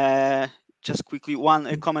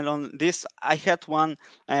 one comment on this. I had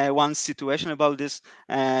one situation about this.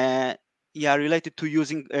 Related to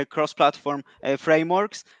using cross-platform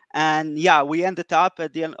frameworks. And yeah, we ended up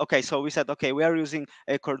at the end. Okay, so we said, okay, we are using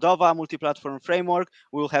a Cordova multi-platform framework.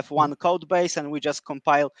 We'll have one code base, and we just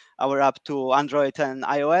compile our app to Android and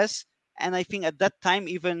iOS. And I think at that time,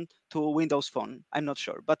 even to Windows Phone, I'm not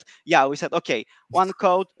sure. But yeah, we said, okay, one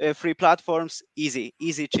code, 3 platforms, easy,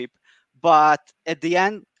 cheap. But at the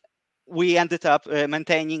end, we ended up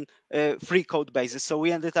maintaining 3 code bases. So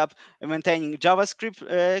we ended up maintaining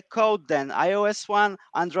JavaScript code, then iOS one,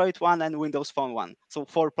 Android one, and Windows Phone one. So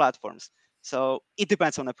 4 platforms. So it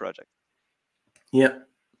depends on the project. Yeah.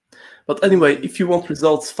 But anyway, if you want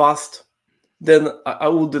results fast, then I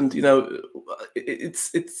wouldn't,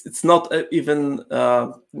 it's not even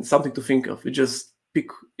something to think of. You just pick,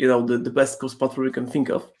 the best cross-platform you can think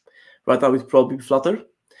of. Right now, it's probably Flutter,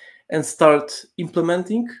 and start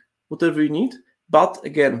implementing whatever you need. But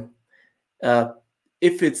again,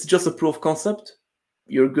 if it's just a proof of concept,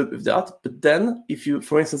 you're good with that. But then if you,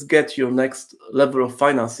 for instance, get your next level of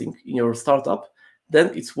financing in your startup,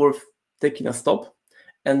 then it's worth taking a stop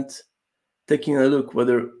and taking a look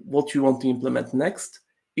whether what you want to implement next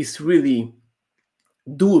is really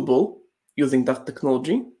doable using that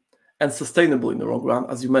technology and sustainable in the long run,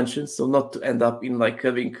 as you mentioned. So not to end up in like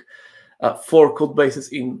having 4 code bases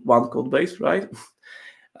in one code base, right?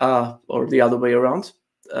 Or the other way around,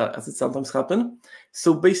 as it sometimes happens.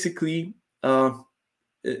 So basically,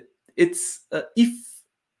 it's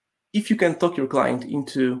if you can talk your client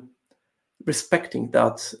into respecting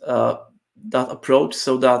that approach,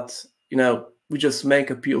 so that we just make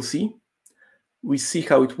a POC, we see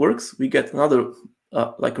how it works, we get another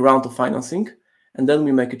like round of financing, and then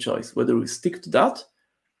we make a choice whether we stick to that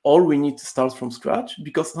or we need to start from scratch,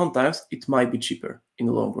 because sometimes it might be cheaper in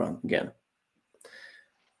the long run again.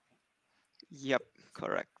 Yep,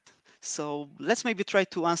 correct. So let's maybe try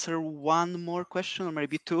to answer one more question, or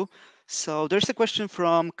maybe two. So there's a question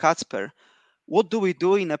from Kacper. What do we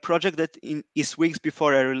do in a project that is weeks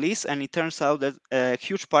before a release, and it turns out that a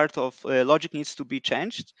huge part of logic needs to be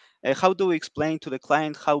changed? How do we explain to the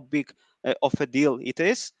client how big of a deal it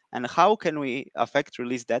is, and how can we affect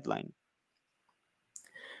release deadline?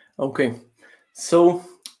 Okay, so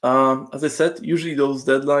as I said, usually those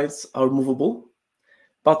deadlines are movable,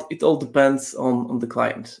 but it all depends on the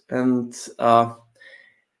client, and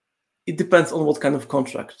it depends on what kind of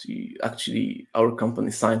contract our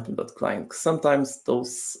company signed with that client. Sometimes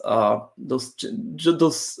those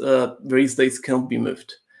release dates cannot be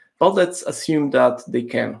moved, but let's assume that they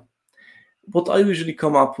can. What I usually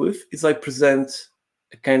come up with is I present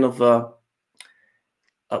a kind of a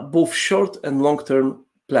both short and long-term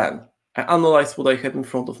plan. I analyze what I have in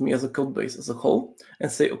front of me as a code base as a whole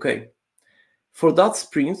and say, okay, for that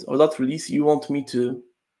sprint or that release, you want me to,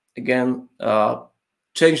 again,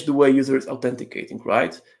 change the way user is authenticating,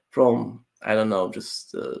 right? From, I don't know,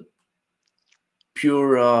 just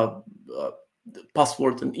pure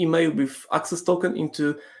password and email with access token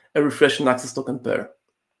into a refresh and access token pair.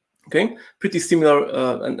 Okay, pretty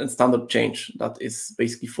similar and standard change that is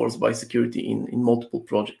basically forced by security in multiple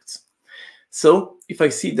projects. So if I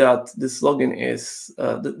see that this login is,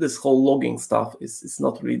 this whole logging stuff is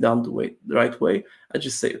not really done the right way, I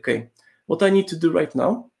just say, okay, what I need to do right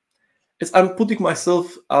now is I'm putting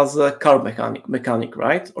myself as a car mechanic,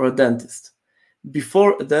 right? Or a dentist.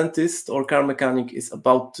 Before a dentist or car mechanic is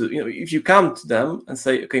about to, if you come to them and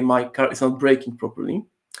say, okay, my car is not braking properly,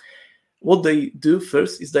 what they do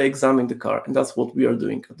first is they examine the car, and that's what we are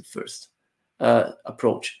doing at the first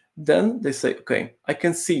approach. Then they say, okay, I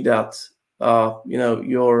can see that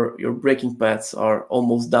your braking pads are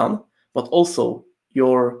almost done, but also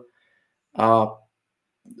your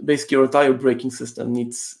basically your entire braking system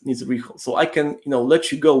needs a recall. So I can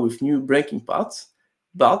let you go with new braking pads,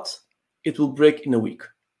 but it will break in a week,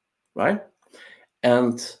 right?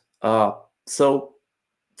 And so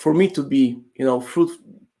for me to be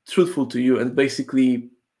truthful to you and basically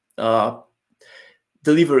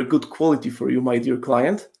deliver a good quality for you, my dear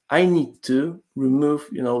client, I need to remove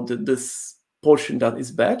this portion that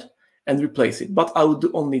is bad and replace it, but I will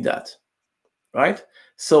do only that, right?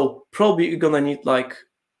 So probably you're gonna need like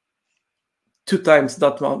 2 times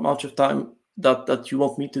that much of time that you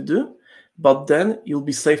want me to do, but then you'll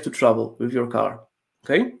be safe to travel with your car.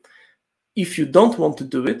 Okay, if you don't want to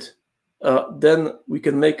do it, then we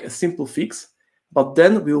can make a simple fix, but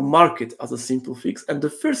then we'll mark it as a simple fix, and the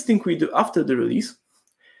first thing we do after the release,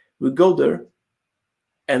 we go there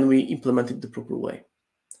and we implement it the proper way.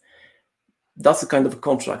 That's a kind of a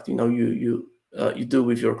contract you do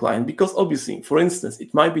with your client, because obviously, for instance,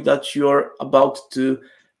 it might be that you're about to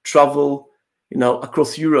travel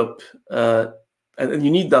across Europe, and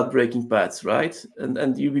you need that braking pads, right?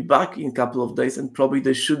 And you'll be back in a couple of days, and probably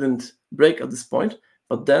they shouldn't break at this point.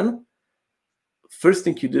 But then, first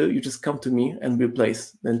thing you do, you just come to me and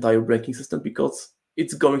replace the entire braking system, because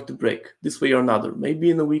it's going to break this way or another.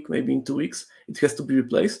 Maybe in a week, maybe in 2 weeks, it has to be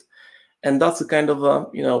replaced. And that's a kind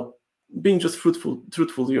of being just truthful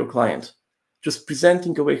to your client, just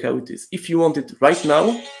presenting away how it is. If you want it right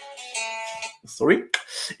now,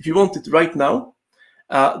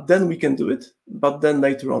 then we can do it. But then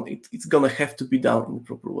later on, it's gonna have to be done in the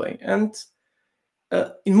proper way. And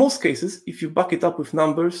in most cases, if you back it up with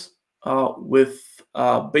numbers, with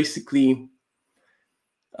basically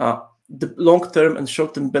the long-term and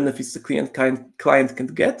short-term benefits the client can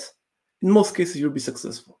get, in most cases you'll be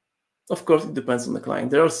successful. Of course, it depends on the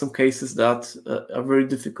client. There are some cases that are very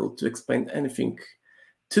difficult to explain anything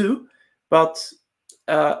to, but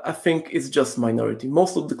I think it's just minority.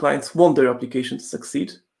 Most of the clients want their application to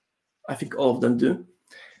succeed. I think all of them do,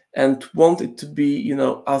 and want it to be,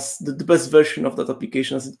 as the best version of that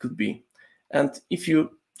application as it could be. And if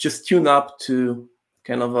you just tune up to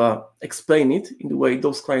kind of explain it in the way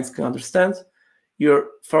those clients can understand, you're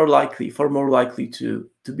far more likely to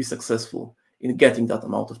be successful in getting that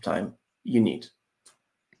amount of time you need.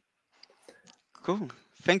 Cool.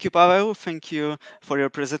 Thank you, Paweł. Thank you for your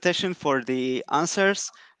presentation, for the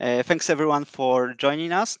answers. Thanks everyone for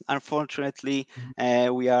joining us. Unfortunately,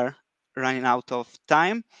 we are running out of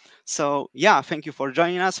time. So yeah, thank you for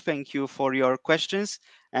joining us. Thank you for your questions.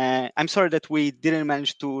 I'm sorry that we didn't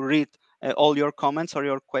manage to read all your comments or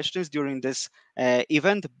your questions during this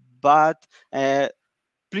event, but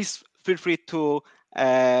please feel free to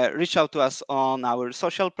reach out to us on our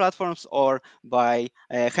social platforms or by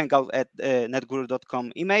hangout at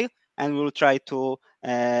netguru.com email, and we'll try to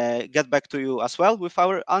get back to you as well with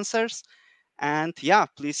our answers. And yeah,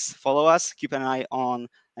 please follow us, keep an eye on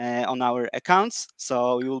our accounts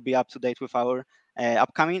so you will be up to date with our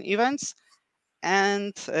upcoming events.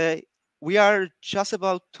 And we are just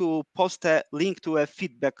about to post a link to a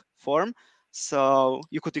feedback form, so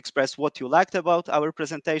you could express what you liked about our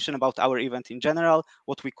presentation, about our event in general,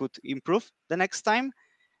 what we could improve the next time.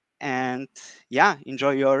 And yeah,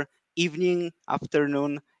 enjoy your evening,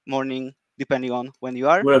 afternoon, morning, depending on when you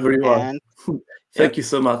are. wherever you are. And yep, Thank you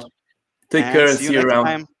so much. Take care and and see you see you next around.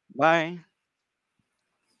 time. Bye.